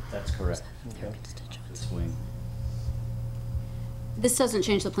right. That's correct. The swing. This doesn't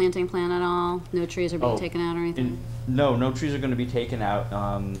change the planting plan at all? No trees are being taken out or anything? No trees are going to be taken out.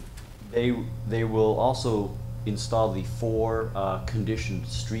 They will also install the 4 conditioned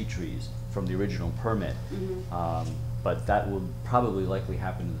street trees from the original permit. But that will probably likely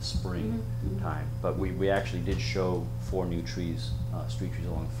happen in the spring time. But we actually did show 4 new trees, street trees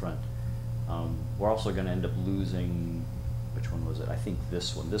along the front. We're also going to end up losing, which one was it? I think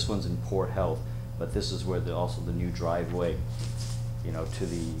this one. This one's in poor health, but this is where also the new driveway, to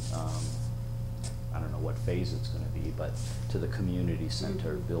the, I don't know what phase it's gonna be, but to the community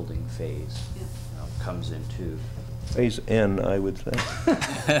center building phase comes into. Phase N, I would say.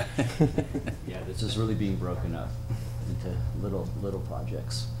 Yeah, this is really being broken up into little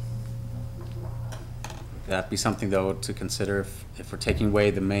projects. Would that be something, though, to consider if we're taking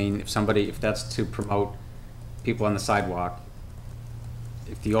away the main, if that's to promote people on the sidewalk,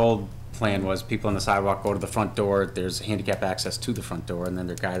 if the old plan was people on the sidewalk go to the front door, there's handicap access to the front door, and then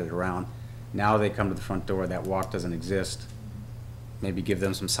they're guided around. Now they come to the front door, that walk doesn't exist. Maybe give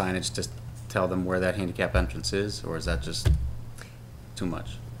them some signage to tell them where that handicap entrance is, or is that just too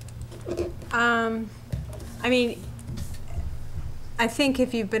much? I mean, I think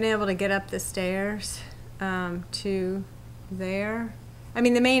if you've been able to get up the stairs to there, I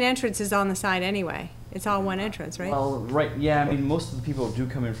mean, the main entrance is on the side anyway. It's all one entrance, right? Well, right, yeah, I mean, most of the people do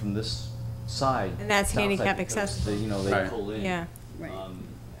come in from this side. And that's south side, handicap because accessible. they, they Right. pull in. Yeah.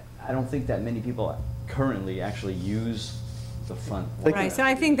 I don't think that many people currently actually use the front. Right, so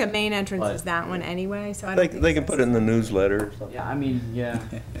I think the main entrance is But- that one anyway, so I don't think. They can put it in the newsletter or something. Yeah, I mean, yeah,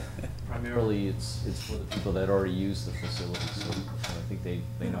 primarily it's for the people that already use the facility, so I think they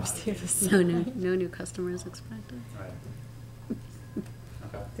know how to do it. No new customers expected. Right.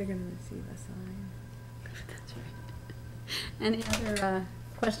 They're gonna receive a sign. That's right. Any other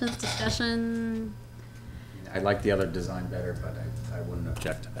questions, discussion? I like the other design better, but I wouldn't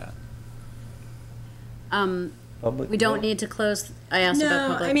object to that. Public We don't vote? need to close, I asked about No,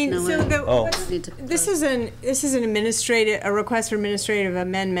 public. I mean, no so way. the, Oh. what's- Need to this close. is an a request for administrative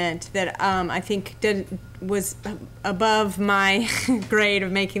amendment that, I think was above my grade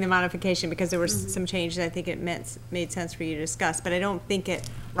of making the modification because there were some changes I think it made sense for you to discuss, but I don't think it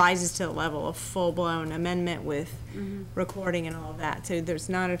rises to the level of full-blown amendment with recording and all of that. So there's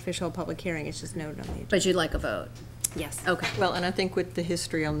not an official public hearing, it's just noted on the agenda. But you'd like a vote? Yes. Okay, Well, and I think with the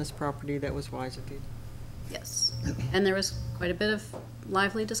history on this property, that was wise of you. yes. And there was quite a bit of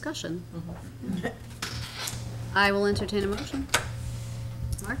lively discussion. I will entertain a motion.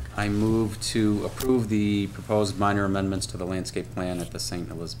 Mark? I move to approve the proposed minor amendments to the landscape plan at the St.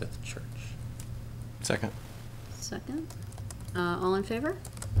 Elizabeth Church. Second. Second. All in favor?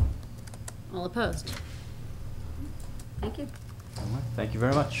 All opposed? Thank you. All right, thank you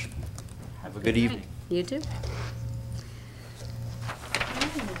very much. Have a good evening. You too.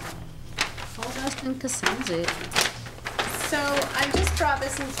 Paul and Cosenzi. So I just brought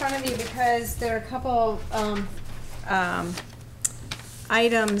this in front of you because there are a couple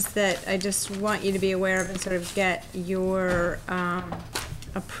items that I just want you to be aware of and sort of get your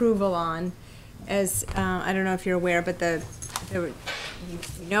approval on. As I don't know if you're aware, but you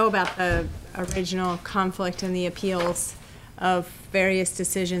know about the original conflict and the appeals of various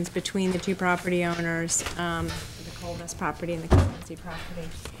decisions between the two property owners, the Colvest property and the Cosenzi property.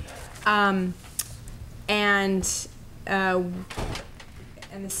 And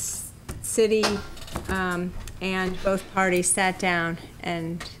the city and both parties sat down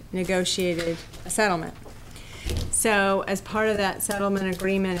and negotiated a settlement. So as part of that settlement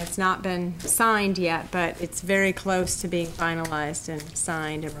agreement, it's not been signed yet, but it's very close to being finalized and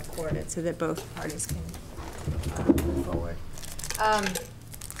signed and recorded so that both parties can move forward.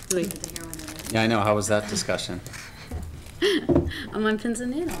 Yeah, I know. How was that discussion? I'm on pins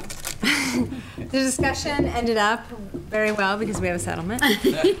and needles. The discussion ended up very well because we have a settlement.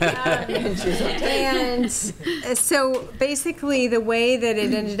 And so basically the way that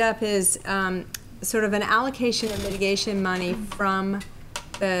it ended up is sort of an allocation of mitigation money from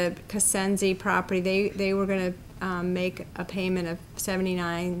the Cosenzi property. They were going to make a payment of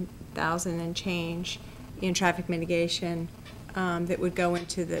 $79,000 and change in traffic mitigation that would go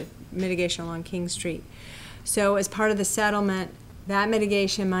into the mitigation along King Street. So as part of the settlement, that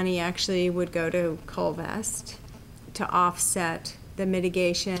mitigation money actually would go to Colvest to offset the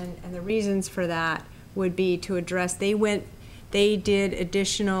mitigation, and the reasons for that would be to address, they did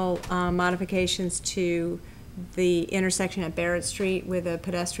additional modifications to the intersection at Barrett Street with a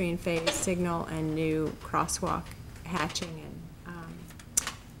pedestrian phase signal and new crosswalk hatching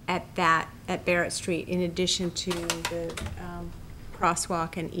and at Barrett Street, in addition to the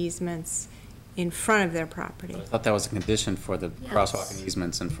crosswalk and easements in front of their property. I thought that was a condition for the crosswalk and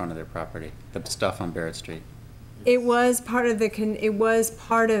easements in front of their property, the stuff on Barrett Street. It was part of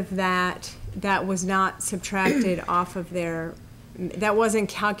that was not subtracted off of their, that wasn't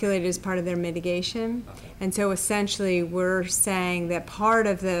calculated as part of their mitigation. And so essentially, we're saying that part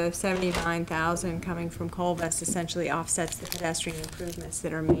of the $79,000 coming from Colvest essentially offsets the pedestrian improvements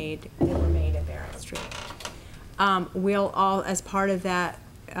that were made at Barrett Street. As part of that,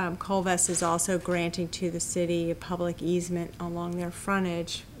 Colvest is also granting to the city a public easement along their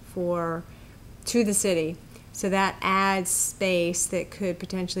frontage for to the city. So that adds space that could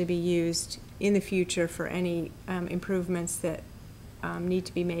potentially be used in the future for any improvements that need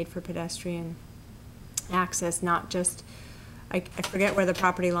to be made for pedestrian access, not just, I forget where the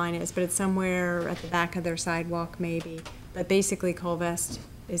property line is, but it's somewhere at the back of their sidewalk maybe. But basically Colvest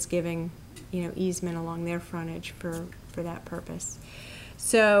is giving, easement along their frontage for that purpose.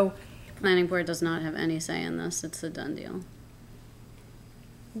 So Planning board does not have any say in this. It's a done deal.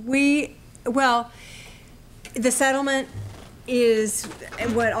 Well, the settlement is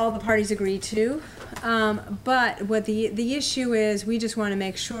what all the parties agreed to. But what the issue is, we just want to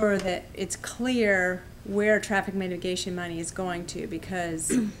make sure that it's clear where traffic mitigation money is going to,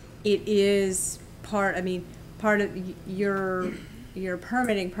 because it is part of your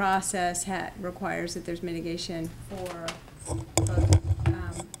permitting process requires that there's mitigation for both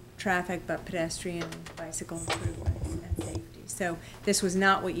traffic, but pedestrian, bicycle improvements and safety. So this was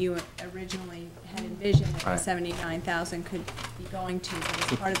not what you originally had envisioned that the 79,000 could be going to,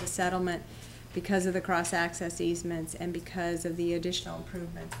 but as part of the settlement, because of the cross-access easements and because of the additional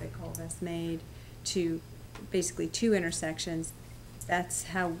improvements that Colvest made to basically 2 intersections, that's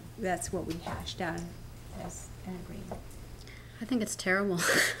what we hashed out as an agreement. I think it's terrible.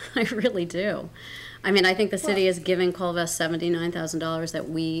 I really do. I mean, I think the city is giving Colvest $79,000 that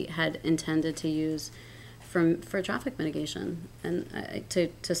we had intended to use for traffic mitigation and to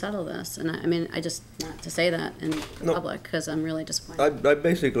settle this. And I mean, I just want to say that in public because I'm really disappointed. I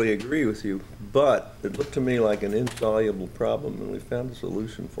basically agree with you, but it looked to me like an insoluble problem, and we found a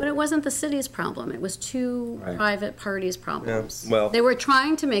solution for it. But it wasn't the city's problem. It was 2 private parties' problems. Yeah, well, they were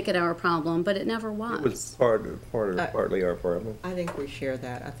trying to make it our problem, but it never was. It was partly our problem. I think we share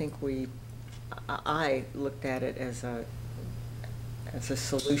that. I think I looked at it as a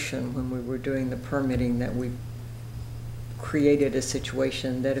solution when we were doing the permitting, that we created a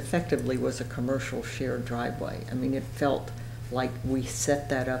situation that effectively was a commercial shared driveway. I mean, it felt like we set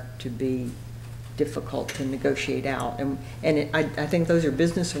that up to be difficult to negotiate out. I think those are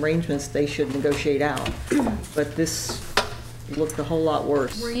business arrangements they should negotiate out. But this looked a whole lot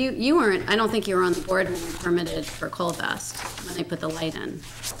worse. You weren't, I don't think you were on the board when we permitted for Colvest, when they put the light in.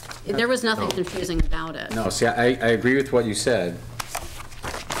 There was nothing confusing about it. No, see, I agree with what you said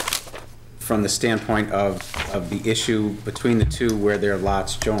from the standpoint of the issue between the two where their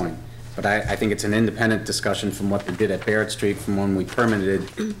lots join. But I think it's an independent discussion from what they did at Barrett Street from when we permitted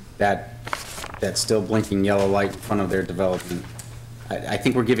that still blinking yellow light in front of their development. I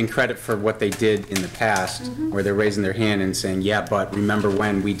think we're giving credit for what they did in the past, where they're raising their hand and saying, yeah, but remember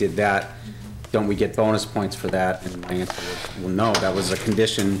when we did that, don't we get bonus points for that? And my answer was, well, no, that was a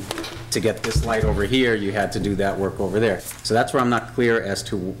condition to get this light over here, you had to do that work over there. So that's where I'm not clear as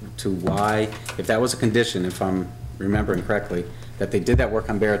to why, if that was a condition, if I'm remembering correctly, that they did that work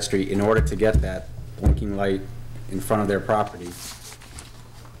on Barrett Street in order to get that blinking light in front of their property.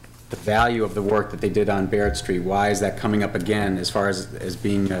 The value of the work that they did on Barrett Street, why is that coming up again as far as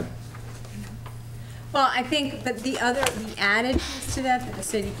being a... Well, I think that the added piece to that the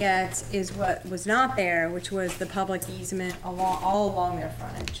city gets is what was not there, which was the public easement all along their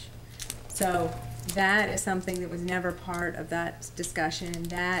frontage. So that is something that was never part of that discussion.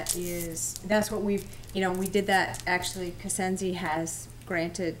 That's what we did that, actually, Cosenzi has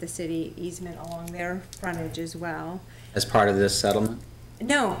granted the city easement along their frontage as well. As part of this settlement?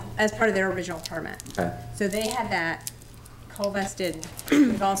 No, as part of their original permit. Okay. So they had that. Colvest didn't.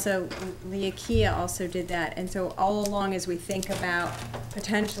 We've also, Leakia also did that. And so all along as we think about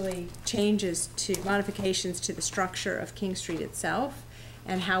potentially modifications to the structure of King Street itself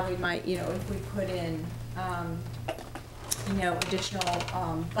and how we might, if we put in, additional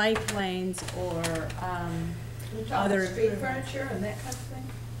bike lanes or other street furniture and that kind of thing?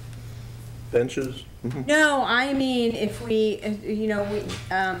 Benches? No, I mean, if we,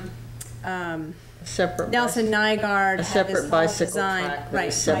 separate Nelson Nygaard a separate bicycle design, track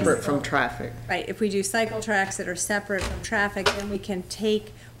right, separate from traffic. Right, if we do cycle tracks that are separate from traffic, then we can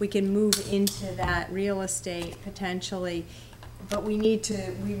move into that real estate potentially. But we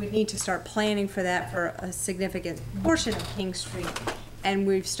would need to start planning for that for a significant portion of King Street. And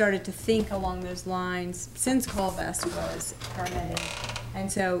we've started to think along those lines since Colvest was permitted.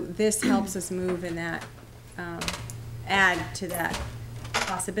 And so this helps us move in that, add to that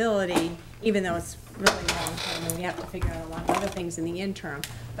possibility, even though it's really long term and we have to figure out a lot of other things in the interim.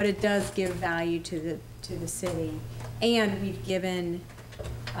 But it does give value to the city. And we've given,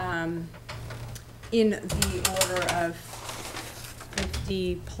 in the order of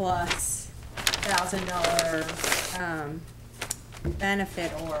 $50,000+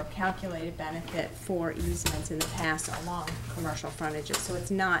 benefit or calculated benefit for easements in the past along commercial frontages. So it's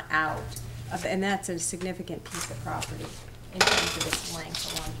not out and that's a significant piece of property in terms of its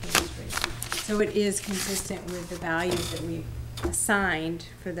length along King Street. So it is consistent with the values that we've assigned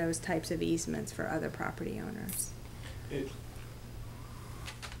for those types of easements for other property owners.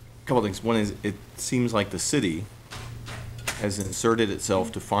 Couple things. One is, it seems like the city has inserted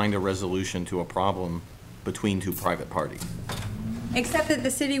itself to find a resolution to a problem between two private parties. Except that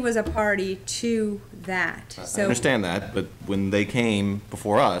the city was a party to that, so. I understand that, but when they came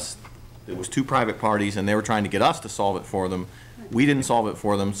before us, it was two private parties, and they were trying to get us to solve it for them. We didn't solve it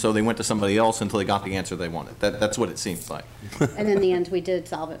for them, so they went to somebody else until they got the answer they wanted. That's what it seems like. And in the end, we did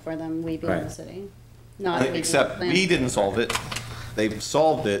solve it for them, we being the Right. city. Not we being Except the plan. we didn't solve it, they've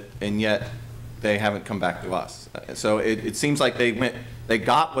solved it, and yet they haven't come back to us. So it seems like they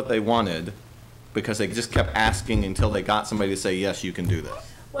got what they wanted, because they just kept asking until they got somebody to say, yes, you can do this.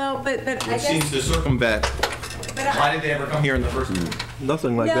 Well, but I Which guess. seems to circumvent, why did they ever come here in the first place?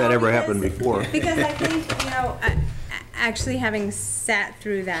 Nothing like No, that ever because- happened before. Because I think, actually having sat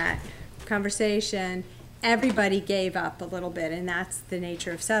through that conversation, everybody gave up a little bit, and that's the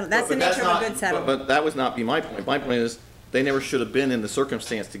nature of settlement. That's the nature of a good settlement. But that would not be my point. My point is, they never should have been in the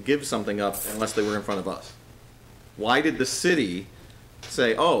circumstance to give something up unless they were in front of us. Why did the city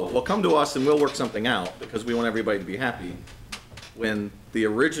say, oh, well, come to us and we'll work something out because we want everybody to be happy? When the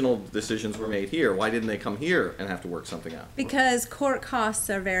original decisions were made here, why didn't they come here and have to work something out? Because court costs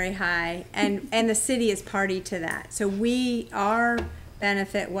are very high, and the city is party to that. So our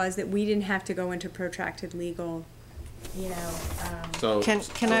benefit was that we didn't have to go into protracted legal, So, Can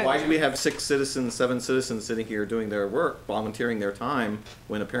so why do we have 6 citizens, 7 citizens sitting here doing their work, volunteering their time,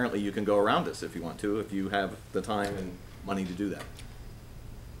 when apparently you can go around this if you want to, if you have the time and money to do that?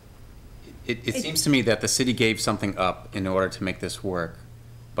 It seems to me that the city gave something up in order to make this work,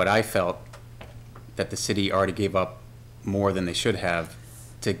 but I felt that the city already gave up more than they should have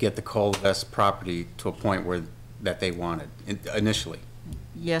to get the Coal West property to a point that they wanted initially.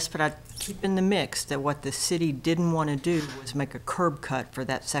 Yes, but I keep in the mix that what the city didn't want to do was make a curb cut for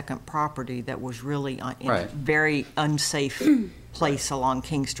that second property that was really in a Right. very unsafe place along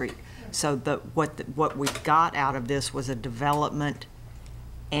King Street. So what we got out of this was a development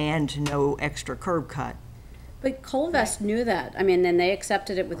and no extra curb cut. But Colvest knew that. I mean, and they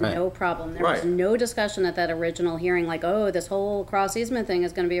accepted it with Right. no problem. There was Right. no discussion at that original hearing, like, oh, this whole cross easement thing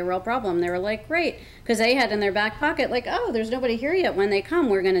is gonna be a real problem. They were like, great, because they had in their back pocket, like, oh, there's nobody here yet. When they come,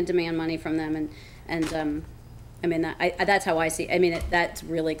 we're gonna demand money from them. And I mean, that's how I see, I mean, that's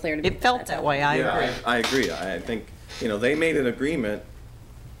really clear to me. It felt That's that how- way, I agree. I agree. I think, they made an agreement,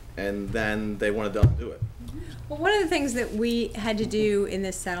 and then they wanted to undo it. Well, one of the things that we had to do in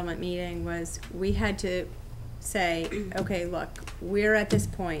this settlement meeting was we had to say, okay, look, we're at this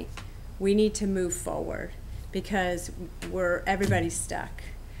point, we need to move forward because everybody's stuck.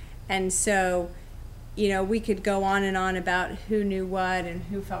 And so, we could go on and on about who knew what and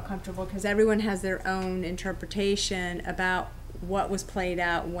who felt comfortable, because everyone has their own interpretation about what was played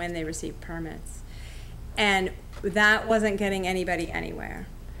out when they received permits. And that wasn't getting anybody anywhere.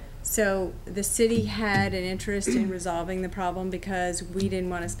 So the city had an interest in resolving the problem because we didn't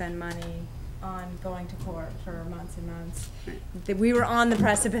want to spend money on going to court for months and months. We were on the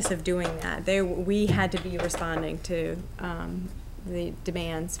precipice of doing that. We had to be responding to the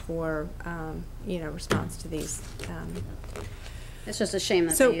demands for, response to these. It's just a shame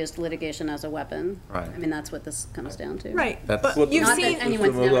that So- they used litigation as a weapon. Right. I mean, that's what this comes down to. Right, That's but you've Not seen. that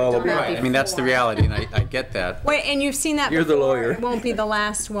anyone's System was never all done about. that I mean, that's the before. reality, and I get that. Wait, and you've seen that You're the before. lawyer. It won't be the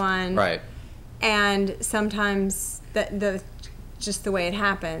last one. Right. And sometimes just the way it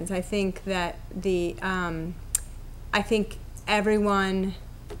happens. I think that I think everyone,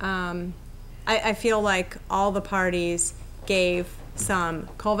 I feel like all the parties gave some.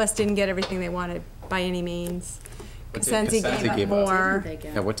 Colvest didn't get everything they wanted by any means. What did Cosenzi Cosenzi gave up more.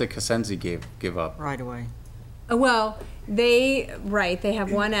 Yeah, what did Cosenzi give up? Right away. Well, they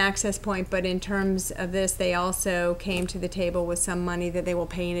have one access point, but in terms of this, they also came to the table with some money that they will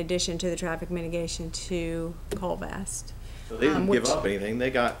pay in addition to the traffic mitigation to Colvest. So they didn't give which- up anything. They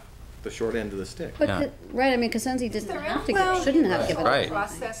got the short end of the stick. But, Yeah. right, I mean, Cosenzi didn't have to, Well, shouldn't have given up Right. anything.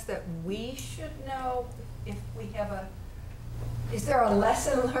 process that we should know if we have is there a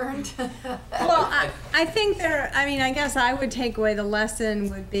lesson learned? Well, I think I guess I would take away the lesson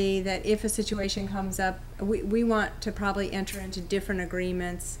would be that if a situation comes up, we want to probably enter into different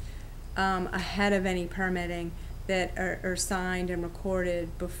agreements ahead of any permitting that are signed and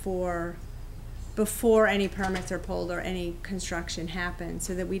recorded before any permits are pulled or any construction happens,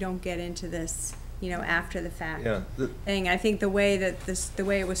 so that we don't get into this, after the fact Yeah. thing. I think the way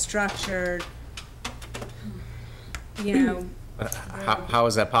it was structured, But how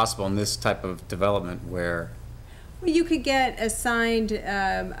is that possible in this type of development where, Well, you could get a signed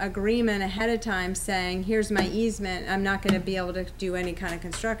agreement ahead of time saying, here's my easement, I'm not gonna be able to do any kind of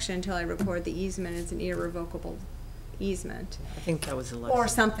construction until I record the easement, it's an irrevocable easement. I think that was the Or lesson.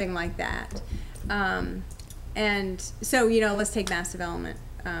 something like that. And so, let's take mass development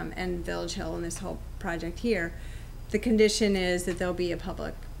and Village Hill and this whole project here. The condition is that there'll be a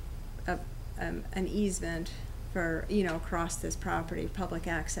public, an easement for, across this property, public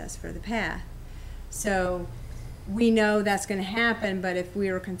access for the path. So we know that's gonna happen, but if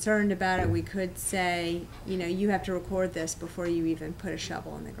we were concerned about it, we could say, you have to record this before you even put a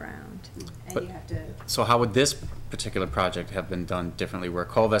shovel in the ground. And But- you have to, so how would this particular project have been done differently, where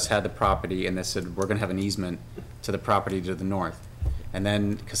Colvest had the property and they said, we're gonna have an easement to the property to the north? And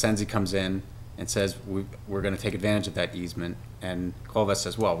then Cosenzi comes in and says, we're gonna take advantage of that easement, and Colvest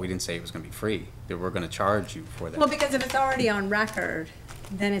says, well, we didn't say it was gonna be free, that we're gonna charge you for that. well, because if it's already on record,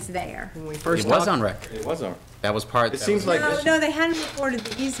 then it's there. When we It first was talked- on record. It was on. That was part. It that seems was- like No, they hadn't recorded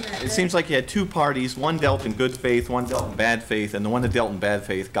the easement. It seems like you had two parties, one dealt in good faith, one dealt in bad faith, and the one that dealt in bad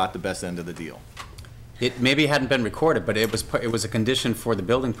faith got the best end of the deal. It maybe hadn't been recorded, but it was a condition for the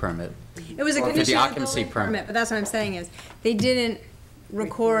building permit. It was a Or for the condition of the occupancy building permit. permit, but that's what I'm saying is, they didn't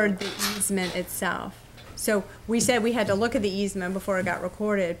record the easement itself. So we said we had to look at the easement before it got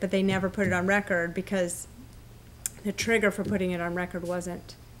recorded, but they never put it on record because the trigger for putting it on record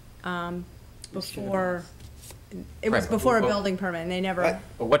wasn't, before, it was Right, before a but- building permit, and they never,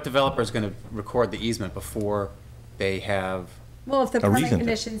 But what developer is gonna record the easement before they have? well, if the A permit reason to.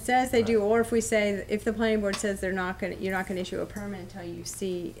 condition says they do, or if we say, if the planning board says you're not gonna issue a permit until you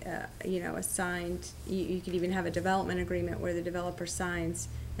see, a signed, you could even have a development agreement where the developer signs,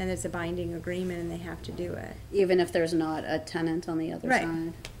 and it's a binding agreement and they have to do it. Even if there's not a tenant on the other Right.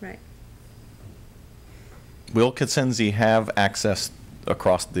 side. Right. Will Cosenzi have access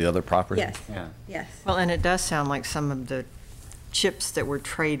across the other property? Yes, Yeah. yes. Well, and it does sound like some of the chips that were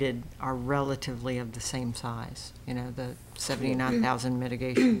traded are relatively of the same size. The 79,000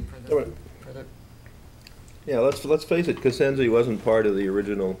 mitigation for the Yeah, let's face it, Cosenzi wasn't part of the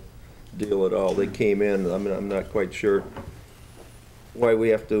original deal at all. They came in, I'm not quite sure why we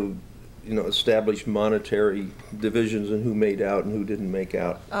have to, establish monetary divisions and who made out and who didn't make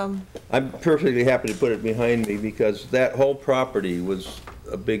out. I'm perfectly happy to put it behind me because that whole property was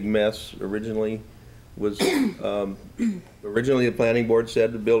a big mess originally. Originally the planning board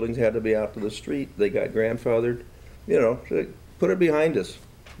said the buildings had to be out to the street. They got grandfathered. Put it behind us.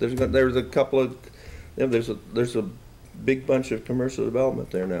 There's a couple of, there's a big bunch of commercial development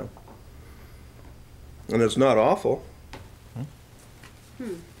there now. And it's not awful.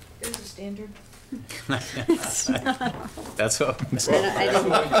 There's a standard. That's what.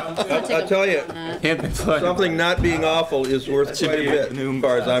 I'll tell you, something not being awful is worth quite a bit, as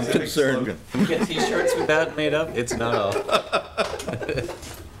far as I'm concerned. Get t-shirts with that made up? It's not all.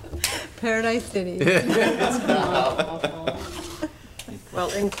 Paradise City. Well,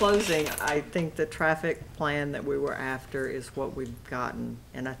 in closing, I think the traffic plan that we were after is what we've gotten,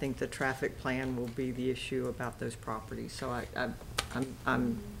 and I think the traffic plan will be the issue about those properties. So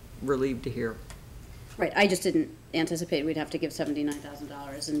I'm relieved to hear. Right, I just didn't anticipate we'd have to give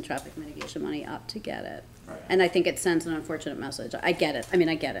 $79,000 in traffic mitigation money up to get it. Right. And I think it sends an unfortunate message. I get it. I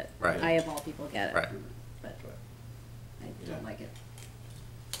get it. Right. I, of all people, get it. Right. But I don't like it.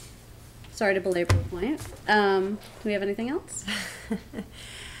 Sorry to belabor the point. Do we have anything else?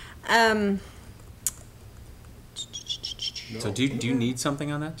 So do you need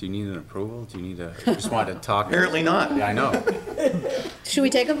something on that? Do you need an approval? Do you need a, you just wanted to talk? Apparently not. Yeah, I know. Should we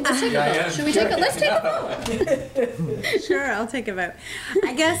take a, let's take a vote? Should we take a, let's take a vote. Sure, I'll take a vote.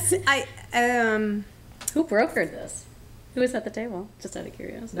 I guess Who brokered this? Who was at the table? Just out of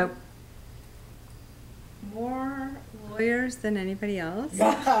curiosity. Nope. more lawyers than anybody else.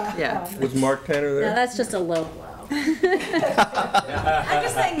 Yeah. Was Mark Tanner No, there? that's just a low blow. I'm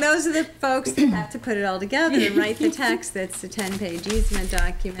just saying, those are the folks that have to put it all together and write the text. That's a 10-page easement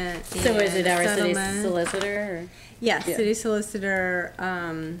document. So is it and our city settlement. solicitor? Or? Yes, Yeah. city solicitor.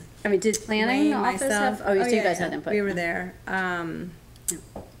 I mean, did planning Wayne, office myself. have? Oh, you yeah, guys yeah, had input. We were there. I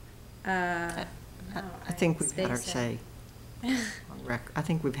think we've had our say. I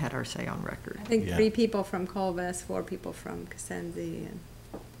think we've had our say on record. I think 3 people from Colvest, 4 people from Cosenzi, and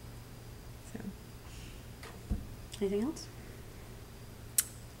so. Anything else?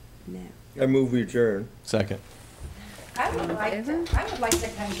 No. I move we adjourn. Second. I would like to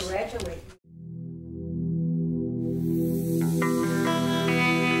congratulate you.